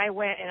I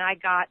went and I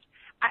got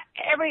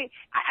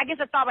I guess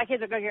I thought my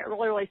kids were going to get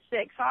really, really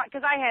sick. So,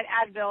 because I had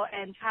Advil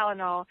and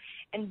Tylenol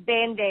and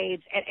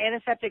Band-Aids and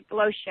antiseptic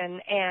lotion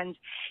and,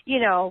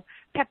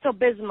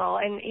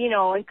 Pepto-Bismol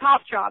and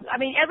cough drops.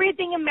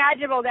 Everything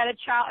imaginable that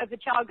if a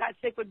child got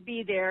sick would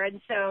be there.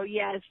 And so,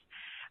 yes,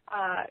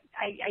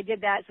 I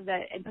did that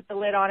and put the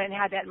lid on it and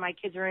had that in my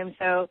kids' room.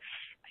 So,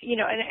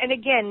 and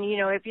again,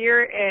 if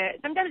you're,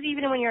 sometimes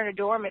even when you're in a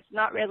dorm, it's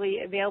not really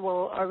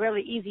available or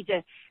really easy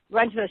to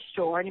run to the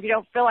store. And if you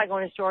don't feel like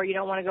going to the store, you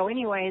don't want to go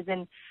anyways.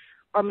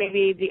 Or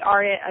maybe the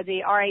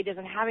RA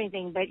doesn't have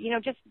anything, but,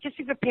 just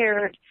be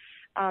prepared,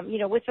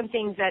 with some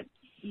things that,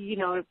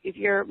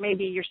 if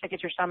maybe you're sick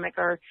at your stomach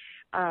or,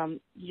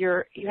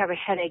 you have a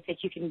headache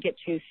that you can get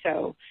to.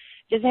 So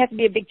it doesn't have to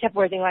be a big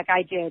Tupperware thing like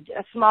I did.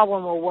 A small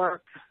one will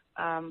work.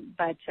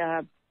 But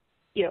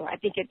I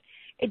think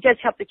it does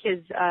help the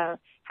kids,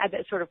 have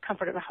that sort of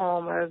comfort of the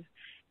home of,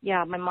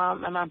 my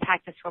mom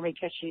packed this for me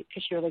because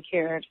she really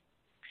cared.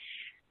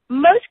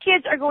 Most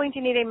kids are going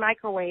to need a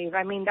microwave.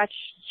 That's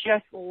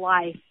just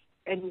life.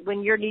 And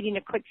when you're needing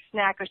a quick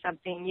snack or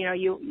something,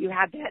 you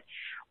have that.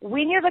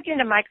 When you're looking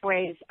into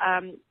microwaves,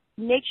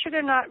 make sure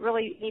they're not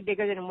really any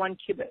bigger than 1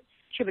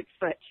 cubic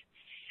foot.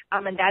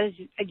 And that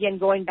is, again,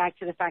 going back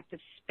to the fact of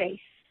space.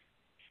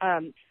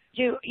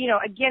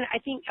 Again, I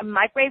think a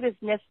microwave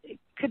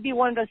could be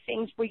one of those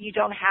things where you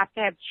don't have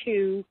to have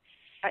two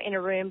in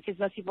a room because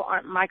most people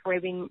aren't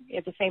microwaving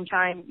at the same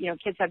time.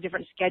 Kids have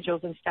different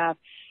schedules and stuff.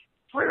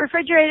 For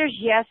refrigerators,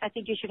 yes, I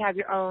think you should have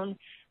your own.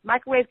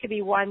 Microwave could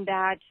be one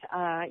that,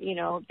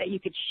 that you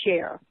could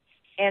share.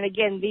 And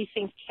again, these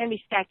things can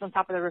be stacked on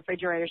top of the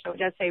refrigerator, so it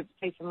does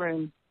save some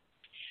room.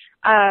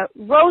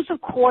 Rows of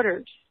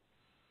quarters,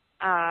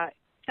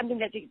 something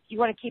that you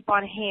want to keep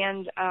on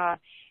hand,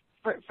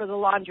 for the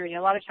laundry.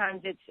 A lot of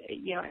times it's,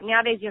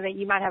 nowadays,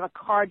 you might have a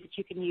card that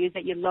you can use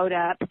that you load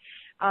up.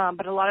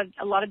 But a lot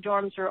of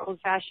dorms are old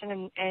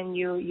fashioned and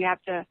you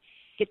have to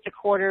get the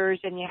quarters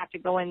and you have to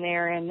go in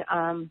there and,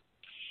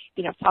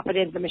 pop it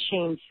into the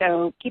machine.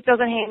 So keep those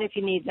in hand if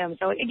you need them.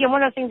 So again,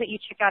 one of the things that you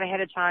check out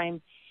ahead of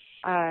time,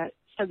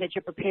 so that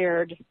you're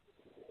prepared.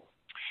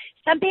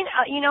 Something,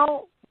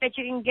 that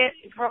you can get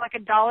for like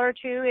 $1 or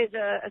 $2 is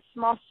a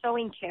small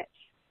sewing kit.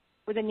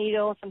 with a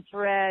needle, some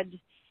thread.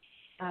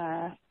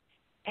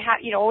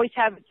 Always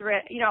have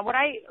thread. What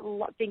I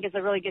think is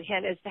a really good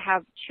hint is to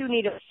have 2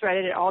 needles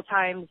threaded at all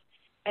times.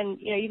 And,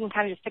 you can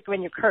kind of just stick them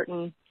in your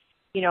curtain,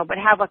 but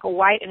have like a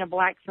white and a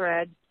black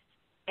thread.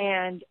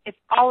 And if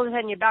all of a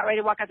sudden you're about ready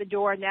to walk out the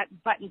door and that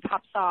button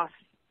pops off,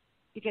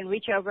 you can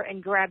reach over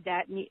and grab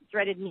that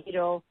threaded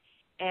needle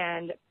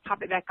and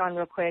pop it back on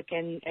real quick.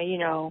 And,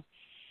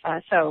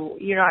 so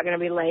you're not going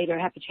to be late or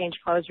have to change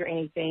clothes or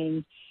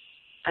anything.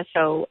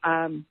 So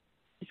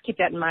just keep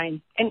that in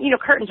mind. And,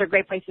 curtains are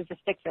great places to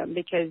stick them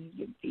because,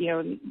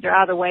 they're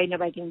out of the way.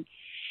 Nobody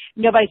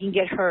can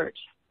get hurt.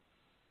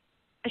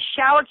 A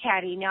shower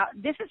caddy. Now,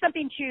 this is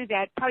something, too,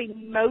 that probably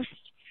most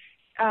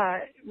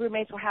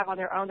roommates will have on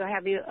their own. They'll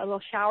have a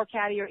little shower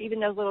caddy or even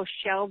those little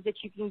shelves that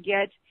you can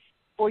get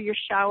for your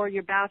shower,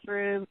 your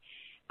bathroom.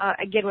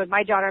 Again, with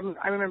my daughter,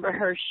 I remember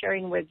her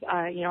sharing with,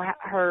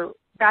 her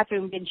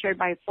bathroom being shared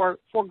by four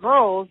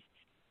girls.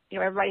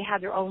 Everybody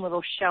had their own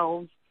little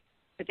shelves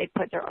that they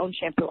put their own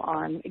shampoo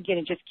on. Again,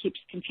 it just keeps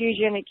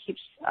confusion. It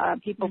keeps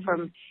people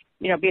from,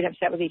 being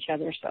upset with each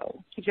other.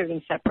 So keeps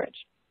everything separate.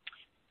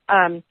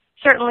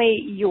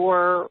 Certainly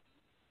your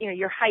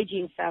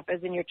hygiene stuff,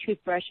 as in your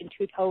toothbrush and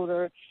tooth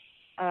holder,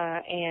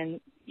 and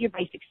your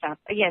basic stuff.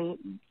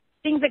 Again,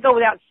 things that go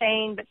without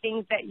saying, but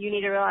things that you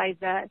need to realize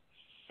that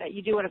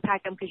you do want to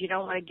pack them because you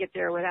don't want to get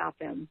there without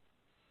them.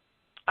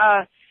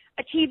 A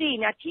TV.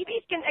 Now,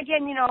 TVs can,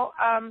 again,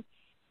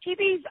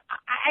 TVs,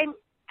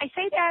 I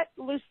say that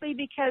loosely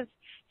because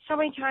so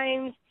many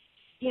times,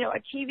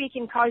 a TV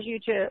can cause you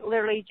to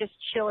literally just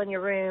chill in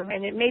your room.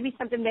 And it may be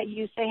something that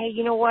you say, hey,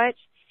 you know what?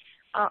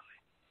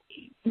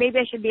 Maybe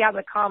I should be out in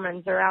the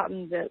commons or out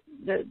in the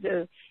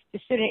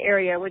student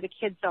area where the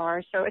kids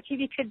are. So a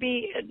TV could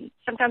be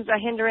sometimes a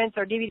hindrance,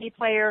 or DVD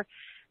player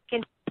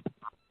can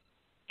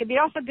be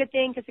also a good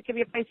thing because it could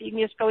be a place that you can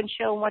just go and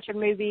chill and watch a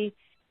movie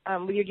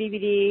with your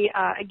DVD.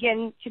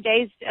 Again,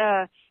 today's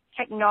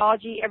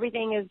technology,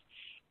 everything is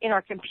in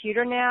our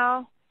computer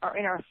now or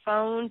in our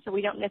phone, so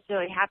we don't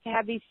necessarily have to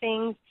have these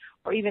things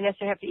or even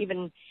necessarily have to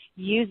even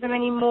use them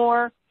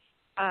anymore.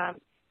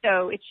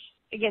 So it's,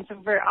 again,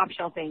 some very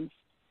optional things.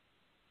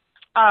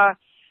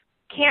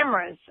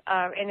 Cameras,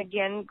 and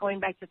again, going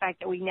back to the fact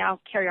that we now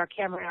carry our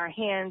camera in our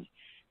hands,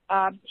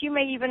 you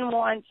may even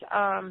want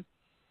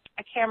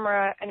a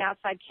camera, an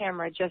outside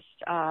camera, just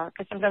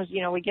because sometimes,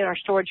 we get our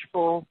storage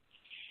full.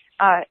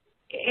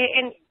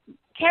 And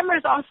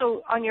cameras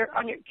also on your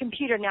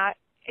computer. Now,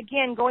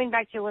 again, going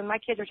back to when my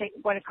kids were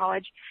going to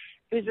college,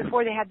 it was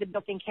before they had the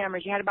built-in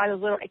cameras. You had to buy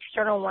those little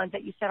external ones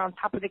that you set on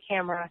top of the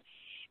camera.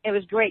 It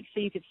was great so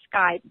you could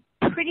Skype.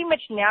 Pretty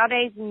much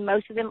nowadays,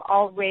 most of them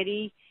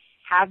already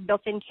have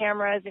built-in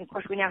cameras, and of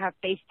course we now have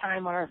FaceTime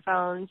on our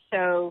phones,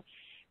 so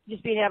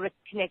just being able to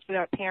connect with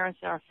our parents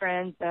and our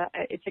friends,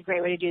 it's a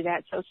great way to do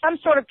that. So some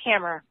sort of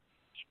camera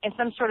and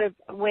some sort of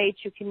way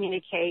to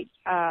communicate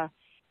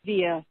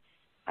via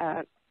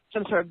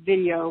some sort of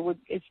video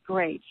is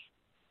great.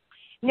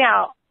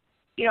 Now,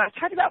 I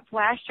talked about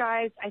flash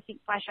drives. I think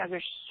flash drives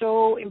are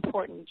so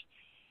important,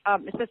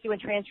 especially when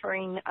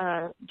transferring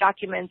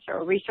documents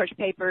or research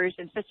papers,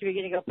 and especially if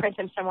you're going to go print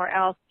them somewhere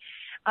else.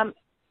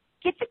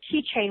 Get the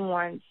keychain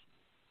ones.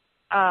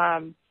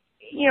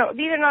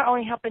 These are not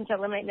only helping to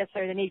eliminate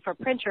necessarily the need for a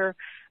printer,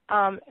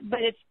 but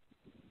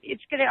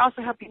it's going to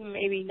also help you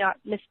maybe not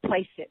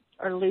misplace it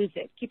or lose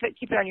it. Keep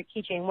it on your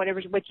keychain,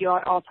 whatever's with you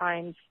at all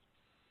times.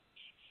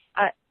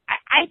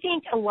 I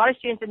think a lot of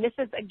students, and this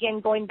is,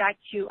 again, going back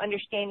to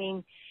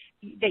understanding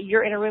that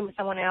you're in a room with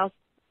someone else,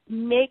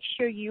 make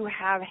sure you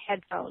have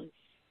headphones.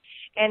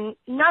 And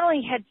not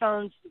only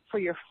headphones for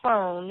your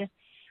phone,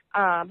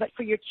 but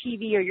for your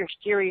TV or your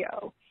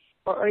stereo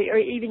or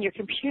even your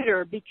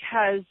computer,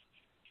 because,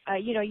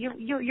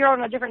 you're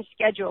on a different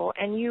schedule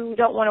and you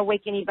don't want to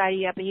wake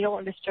anybody up and you don't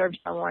want to disturb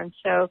someone.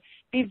 So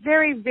be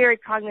very, very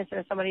cognizant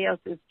of somebody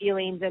else's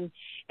feelings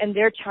and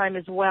their time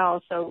as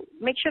well. So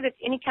make sure that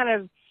any kind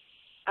of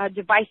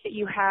device that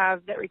you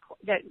have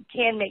that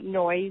can make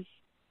noise,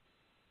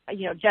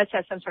 does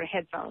have some sort of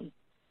headphone.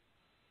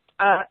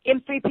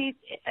 MP3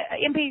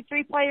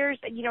 players,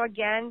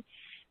 again,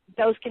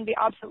 those can be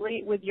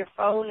obsolete with your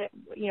phone,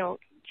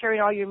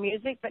 carrying all your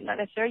music, but not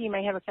necessarily. You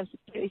may have a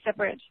completely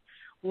separate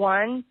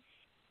one.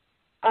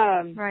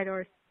 Right,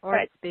 or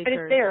speakers. But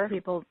it's there.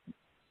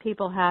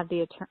 People have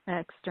the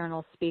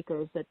external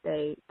speakers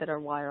that are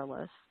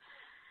wireless,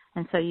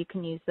 and so you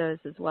can use those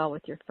as well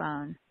with your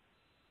phone.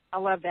 I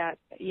love that.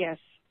 Yes,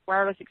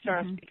 wireless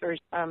external speakers.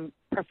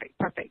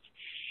 Perfect.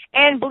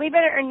 And believe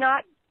it or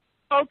not,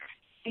 folks,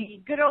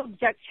 the good old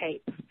duct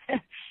tape.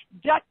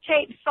 Duct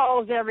tape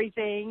solves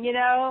everything,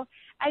 And,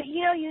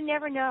 you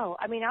never know.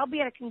 I mean, I'll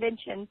be at a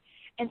convention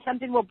and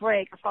something will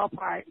break or fall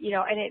apart,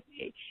 and it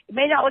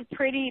may not look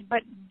pretty,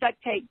 but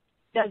duct tape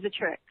does the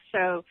trick.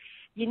 So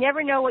you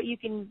never know what you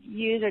can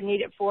use or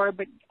need it for,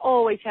 but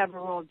always have a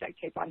roll of duct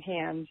tape on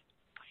hand.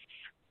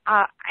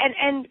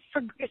 And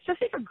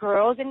especially for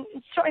girls, and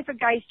certainly for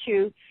guys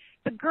too,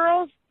 the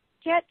girls,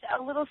 get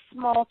a little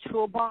small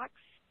toolbox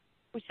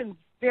with some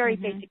very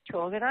basic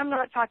tools. And I'm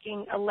not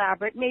talking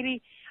elaborate,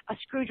 maybe a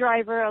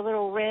screwdriver, a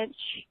little wrench,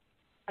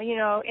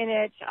 in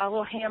it, a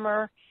little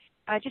hammer,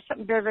 just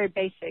something very, very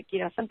basic.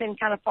 Something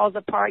kind of falls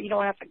apart. You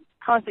don't have to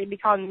constantly be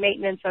calling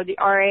maintenance or the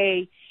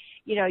RA.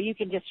 You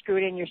can just screw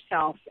it in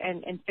yourself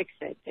and fix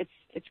it.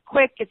 It's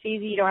quick, it's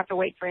easy, you don't have to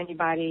wait for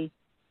anybody.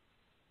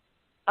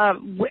 I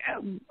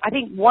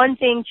think one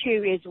thing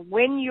too is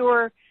when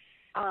you're,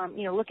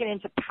 looking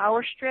into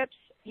power strips,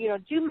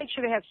 do make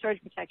sure they have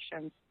surge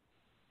protections.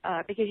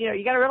 Because,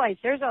 you got to realize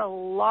there's a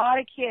lot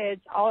of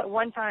kids all at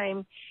one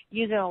time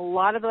using a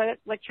lot of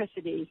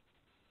electricity.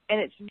 And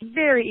it's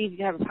very easy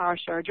to have a power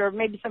surge, or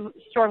maybe some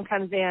storm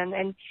comes in,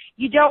 and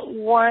you don't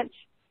want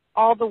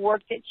all the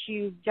work that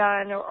you've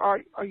done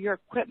or your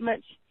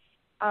equipment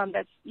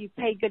that you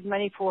pay good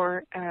money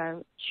for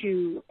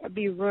to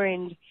be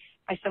ruined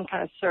by some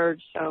kind of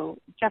surge. So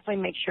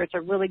definitely make sure it's a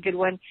really good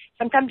one.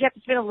 Sometimes you have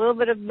to spend a little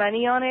bit of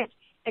money on it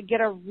to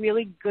get a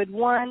really good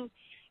one,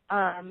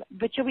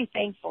 but you'll be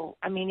thankful.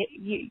 I mean,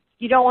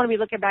 you don't want to be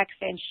looking back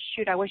saying,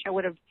 shoot, I wish I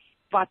would have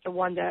bought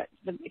the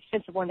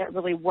expensive one that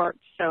really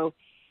worked. So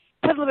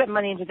put a little bit of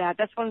money into that.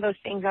 That's one of those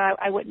things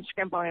I wouldn't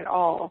scrimp on at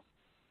all.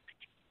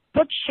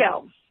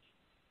 Bookshelves.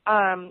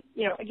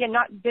 Again,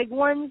 not big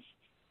ones,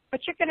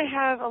 but you're going to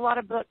have a lot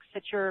of books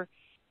that you're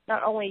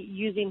not only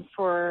using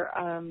for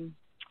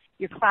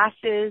your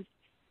classes,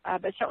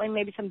 but certainly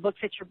maybe some books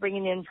that you're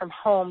bringing in from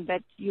home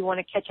that you want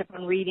to catch up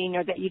on reading,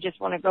 or that you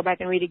just want to go back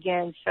and read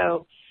again.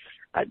 So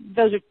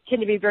those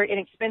tend to be very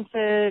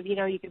inexpensive.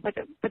 You can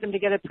put them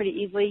together pretty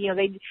easily.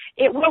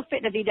 It will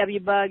fit in a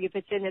VW Bug if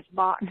it's in its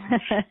box.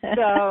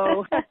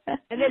 So,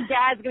 and then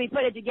Dad's going to be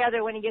putting it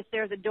together when he gets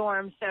there at the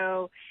dorm.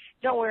 So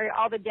don't worry,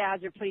 all the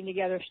dads are putting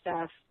together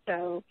stuff.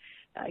 So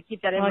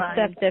keep that in mind.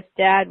 Except if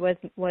Dad was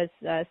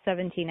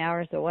 17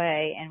 hours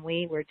away and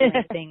we were doing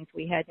things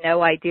we had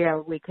no idea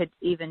we could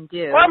even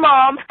do. Or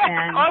Mom.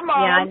 And, or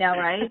Mom. Yeah, I know,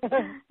 right?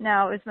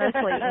 No, it was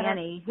mostly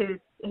Annie, who's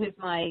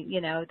my,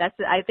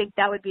 I think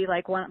that would be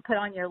like one put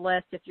on your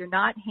list. If you're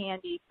not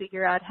handy,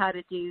 figure out how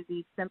to do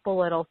these simple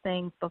little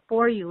things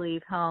before you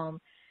leave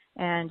home,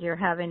 and you're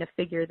having to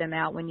figure them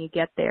out when you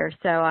get there.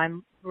 So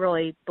I'm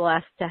really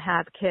blessed to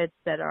have kids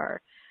that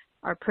are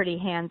pretty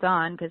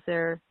hands-on because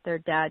their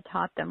dad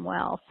taught them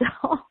well,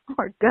 so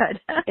or good.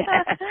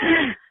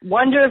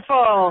 Wonderful.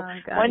 Oh,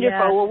 God,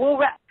 wonderful.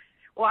 yes.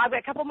 Well, I've got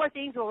a couple more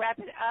things. We'll wrap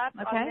it up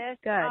on this.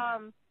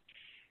 Good.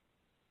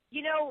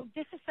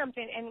 This is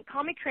something, and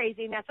call me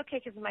crazy, and that's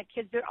okay because my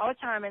kids do it all the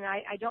time, and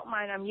I don't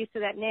mind. I'm used to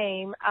that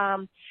name.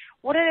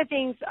 One of the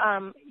things,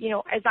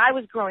 as I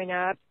was growing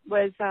up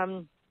was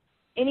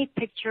any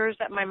pictures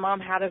that my mom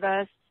had of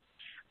us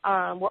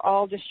were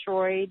all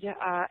destroyed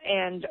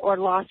or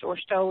lost or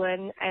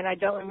stolen, and I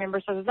don't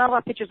remember. So there's not a lot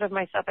of pictures of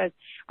myself or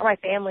my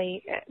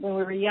family when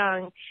we were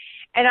young.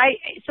 And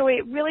so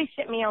it really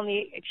sent me on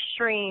the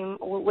extreme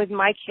with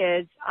my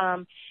kids.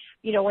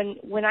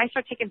 When I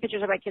started taking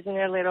pictures of my kids when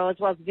they're little, as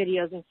well as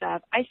videos and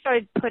stuff, I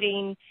started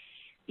putting,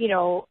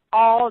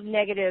 all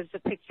negatives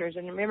of pictures.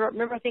 And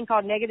remember a thing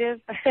called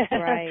negative?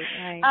 Right.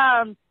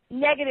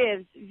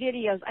 Negatives,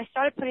 videos. I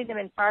started putting them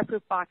in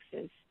fireproof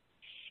boxes.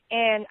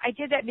 And I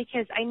did that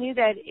because I knew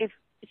that if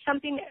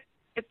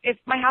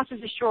my house was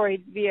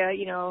destroyed via,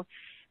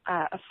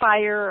 a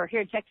fire, or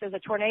here in Texas, a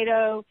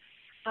tornado,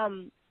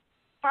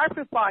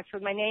 fireproof box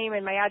with my name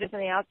and my address on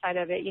the outside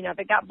of it, if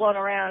it got blown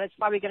around, it's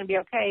probably going to be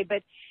okay.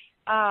 But,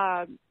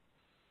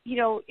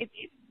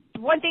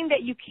 one thing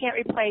that you can't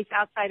replace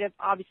outside of,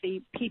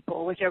 obviously,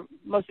 people, which are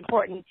most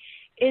important,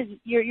 is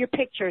your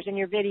pictures and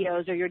your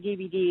videos or your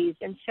DVDs.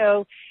 And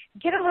so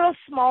get a little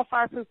small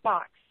fireproof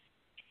box.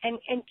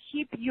 And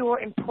keep your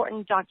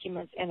important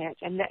documents in it,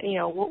 and that,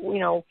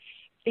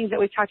 things that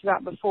we've talked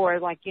about before,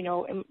 like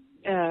whether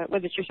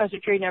it's your Social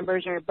Security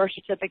numbers or birth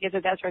certificates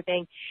or that sort of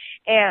thing,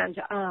 and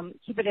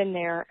keep it in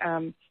there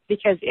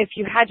because if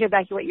you had to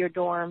evacuate your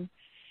dorm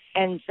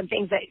and some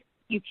things that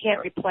you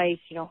can't replace,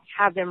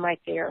 have them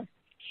right there.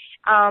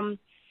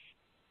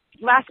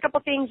 Last couple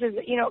things is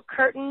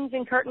curtains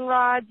and curtain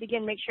rods.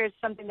 Again, make sure it's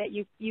something that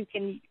you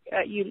can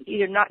you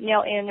either not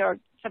nail in, or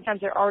sometimes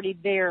they're already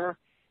there.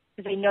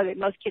 Because they know that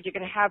most kids are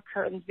going to have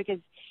curtains because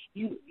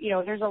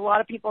there's a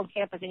lot of people on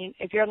campus, and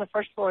if you're on the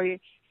first floor,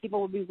 people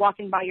will be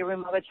walking by your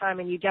room all the time,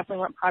 and you definitely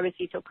want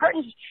privacy. So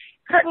curtain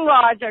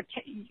rods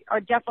are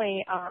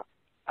definitely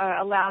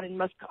allowed in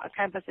most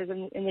campuses,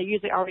 and they're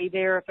usually already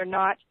there. If they're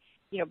not,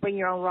 bring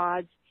your own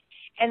rods.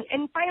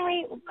 And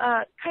finally,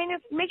 kind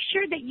of make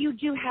sure that you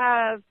do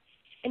have,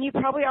 and you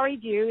probably already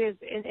do, is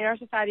in our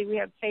society we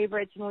have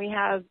favorites and we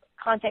have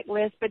contact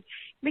lists, but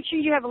make sure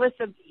you have a list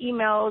of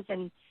emails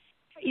and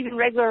even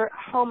regular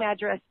home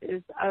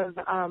addresses of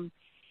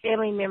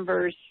family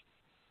members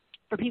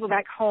for people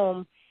back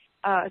home,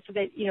 so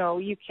that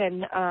you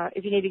can,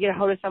 if you need to get a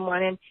hold of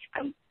someone. And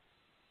I'm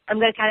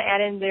going to kind of add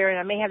in there, and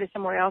I may have it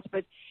somewhere else,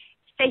 but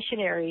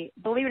stationery.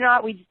 Believe it or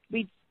not,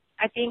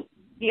 I think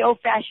the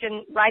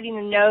old-fashioned writing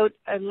a note,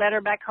 a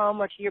letter back home,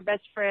 or to your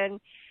best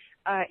friend,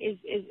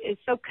 is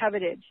so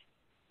coveted.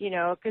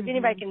 Because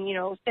anybody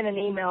can send an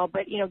email,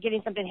 but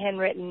getting something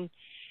handwritten.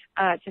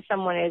 to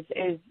someone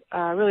is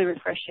really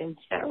refreshing.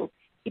 So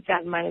keep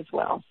that in mind as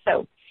well.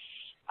 So,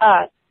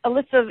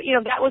 Alyssa,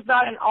 that was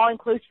not an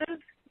all-inclusive.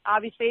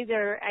 Obviously,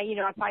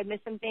 I probably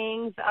missed some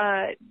things,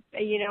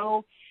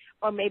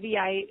 or maybe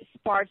I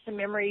sparked some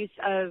memories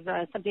of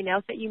something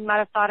else that you might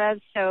have thought of.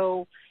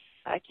 So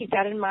keep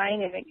that in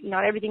mind. And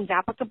not everything's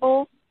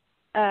applicable.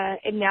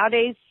 And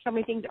nowadays, so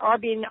many things are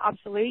being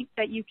obsolete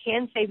that you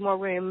can save more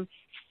room.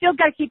 Still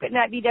got to keep it in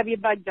that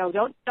VW Bug, though.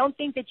 Don't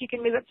think that you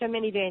can move up to a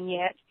minivan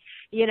yet.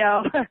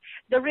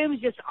 The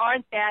rooms just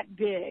aren't that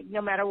big,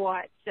 no matter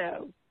what.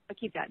 So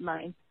keep that in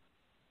mind.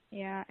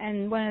 Yeah,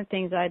 and one of the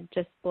things I'd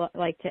just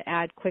like to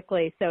add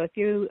quickly, so if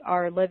you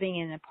are living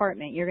in an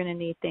apartment, you're going to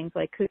need things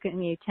like cooking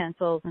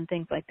utensils and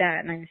things like that.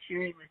 And I was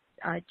sharing with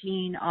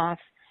Jean off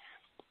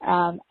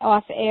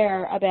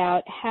air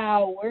about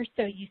how we're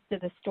so used to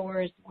the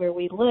stores where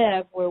we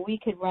live, where we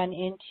could run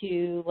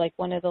into like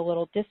one of the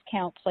little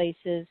discount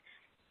places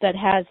that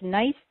has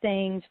nice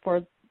things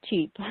for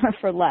cheap,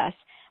 for less,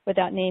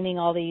 without naming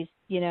all these,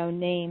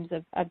 names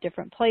of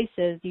different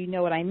places, you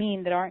know what I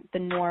mean, that aren't the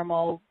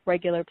normal,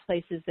 regular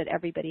places that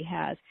everybody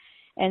has.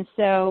 And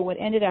so what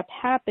ended up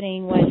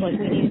happening was like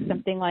we needed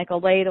something like a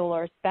ladle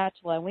or a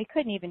spatula, and we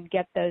couldn't even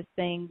get those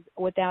things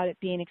without it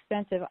being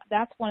expensive.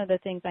 That's one of the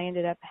things I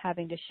ended up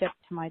having to ship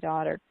to my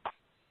daughter.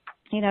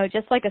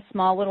 Just like a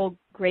small little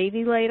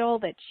gravy ladle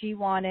that she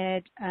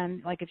wanted,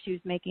 like if she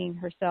was making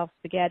herself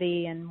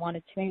spaghetti and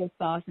wanted tomato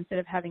sauce, instead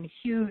of having a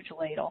huge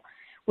ladle.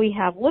 We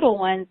have little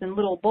ones and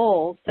little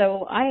bowls.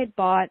 So I had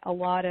bought a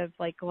lot of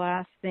like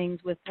glass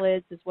things with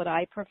lids is what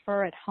I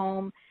prefer at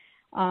home.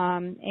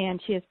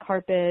 And she has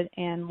carpet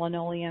and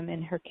linoleum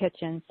in her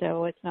kitchen.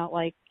 So it's not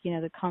like,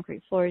 the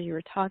concrete floors you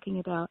were talking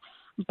about.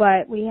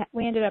 But we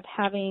ended up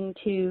having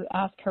to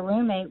ask her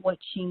roommate what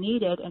she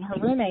needed. And her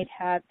roommate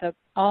had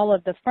all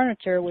of the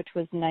furniture, which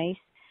was nice,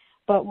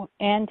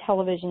 and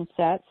television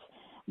sets.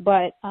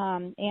 But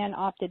Anne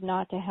opted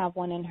not to have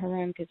one in her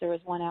room because there was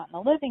one out in the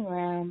living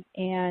room.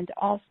 And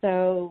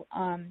also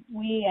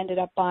we ended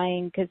up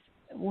buying, because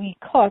we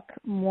cook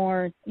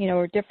more,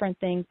 or different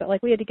things, but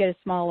like we had to get a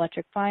small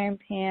electric frying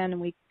pan, and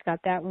we got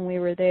that when we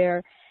were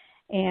there,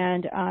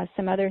 and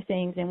some other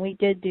things. And we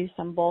did do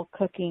some bulk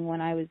cooking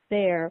when I was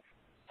there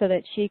so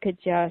that she could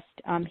just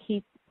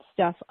heat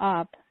stuff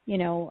up,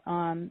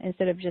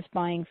 instead of just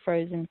buying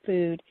frozen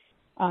food.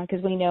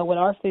 Because we know what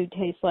our food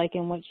tastes like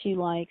and what she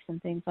likes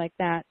and things like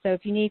that. So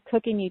if you need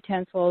cooking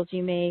utensils,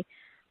 you may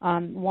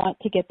want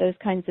to get those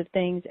kinds of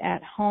things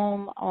at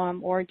home,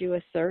 or do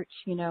a search,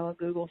 a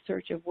Google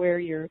search of where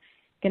you're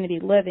going to be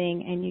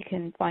living, and you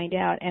can find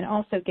out. And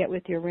also get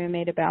with your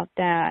roommate about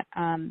that.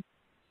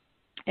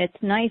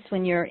 It's nice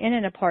when you're in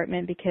an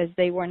apartment because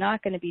they were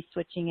not going to be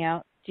switching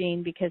out,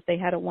 Jean, because they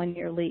had a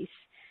 1-year lease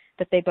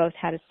that they both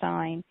had to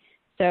sign.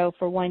 So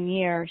for 1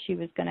 year, she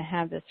was going to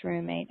have this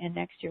roommate, and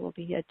next year will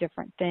be a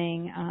different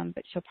thing,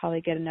 but she'll probably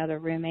get another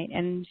roommate.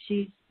 And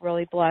she's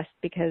really blessed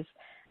because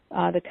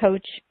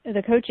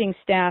the coaching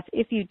staff,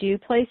 if you do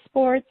play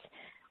sports,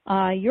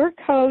 your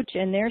coach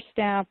and their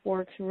staff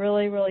works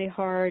really, really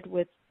hard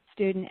with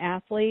student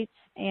athletes,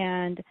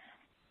 and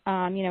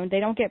they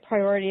don't get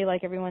priority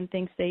like everyone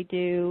thinks they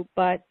do,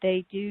 but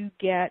they do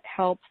get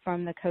help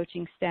from the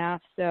coaching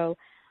staff. So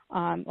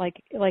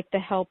like the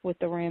help with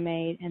the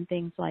roommate and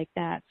things like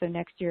that. So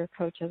next year,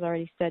 coach has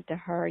already said to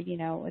her,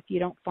 if you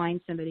don't find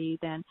somebody,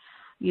 then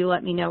you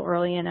let me know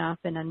early enough,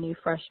 and a new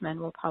freshman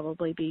will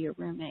probably be your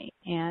roommate.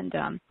 And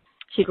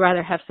she'd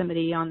rather have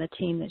somebody on the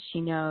team that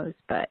she knows.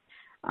 But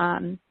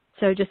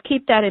so just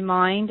keep that in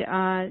mind.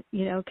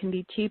 It can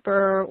be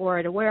cheaper or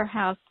at a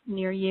warehouse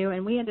near you.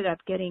 And we ended up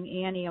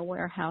getting Annie a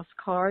warehouse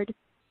card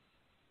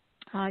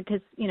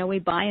because, we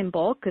buy in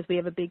bulk because we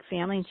have a big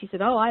family. And she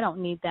said, oh, I don't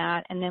need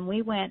that. And then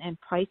we went and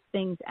priced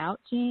things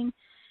out, Jean.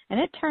 And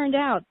it turned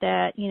out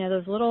that,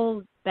 those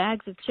little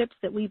bags of chips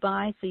that we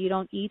buy, so you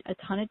don't eat a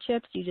ton of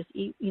chips, you just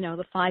eat,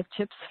 the 5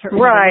 chips that are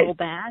in a little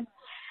bag.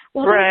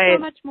 Well, they're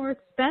so much more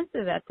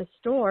expensive at the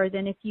store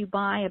than if you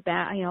buy a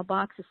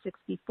box of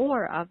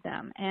 64 of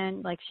them.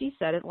 And like she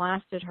said, it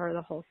lasted her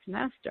the whole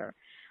semester.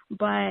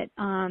 But,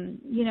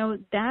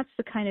 that's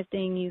the kind of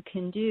thing you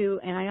can do.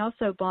 And I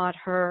also bought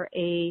her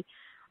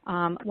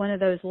one of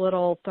those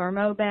little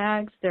thermo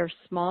bags. They're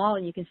small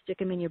and you can stick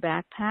them in your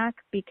backpack,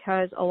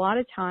 because a lot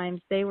of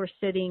times they were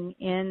sitting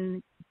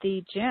in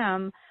the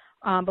gym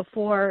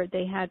before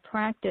they had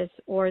practice,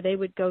 or they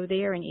would go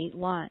there and eat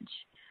lunch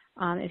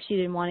if she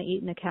didn't want to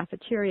eat in the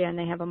cafeteria, and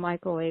they have a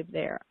microwave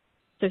there.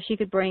 So she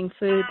could bring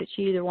food that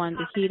she either wanted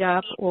to heat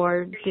up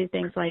or do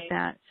things like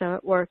that. So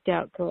it worked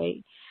out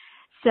great.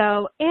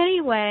 So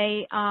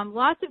anyway,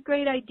 lots of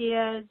great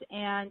ideas,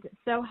 and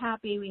so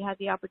happy we had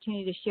the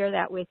opportunity to share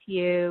that with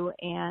you.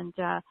 And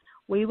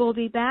we will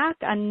be back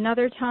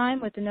another time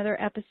with another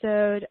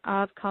episode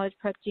of College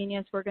Prep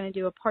Genius. We're going to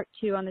do a part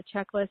 2 on the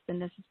checklist,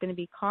 and this is going to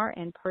be car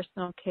and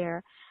personal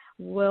care.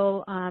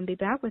 We'll be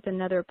back with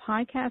another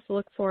podcast.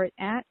 Look for it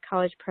at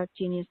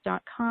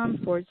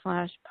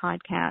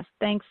collegeprepgenius.com/podcast.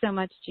 Thanks so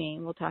much,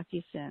 Jean. We'll talk to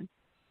you soon.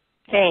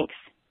 Thanks.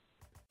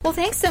 Well,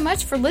 thanks so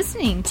much for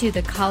listening to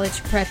the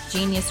College Prep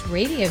Genius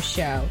radio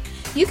show.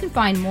 You can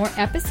find more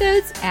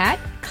episodes at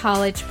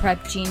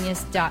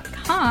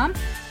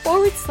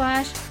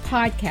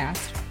collegeprepgenius.com/podcast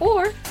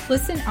or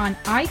listen on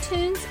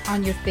iTunes,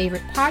 on your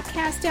favorite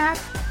podcast app,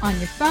 on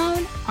your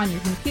phone, on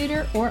your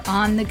computer, or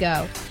on the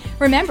go.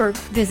 Remember,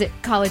 visit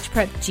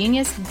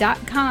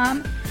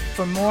collegeprepgenius.com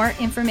for more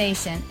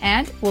information,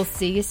 and we'll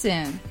see you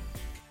soon.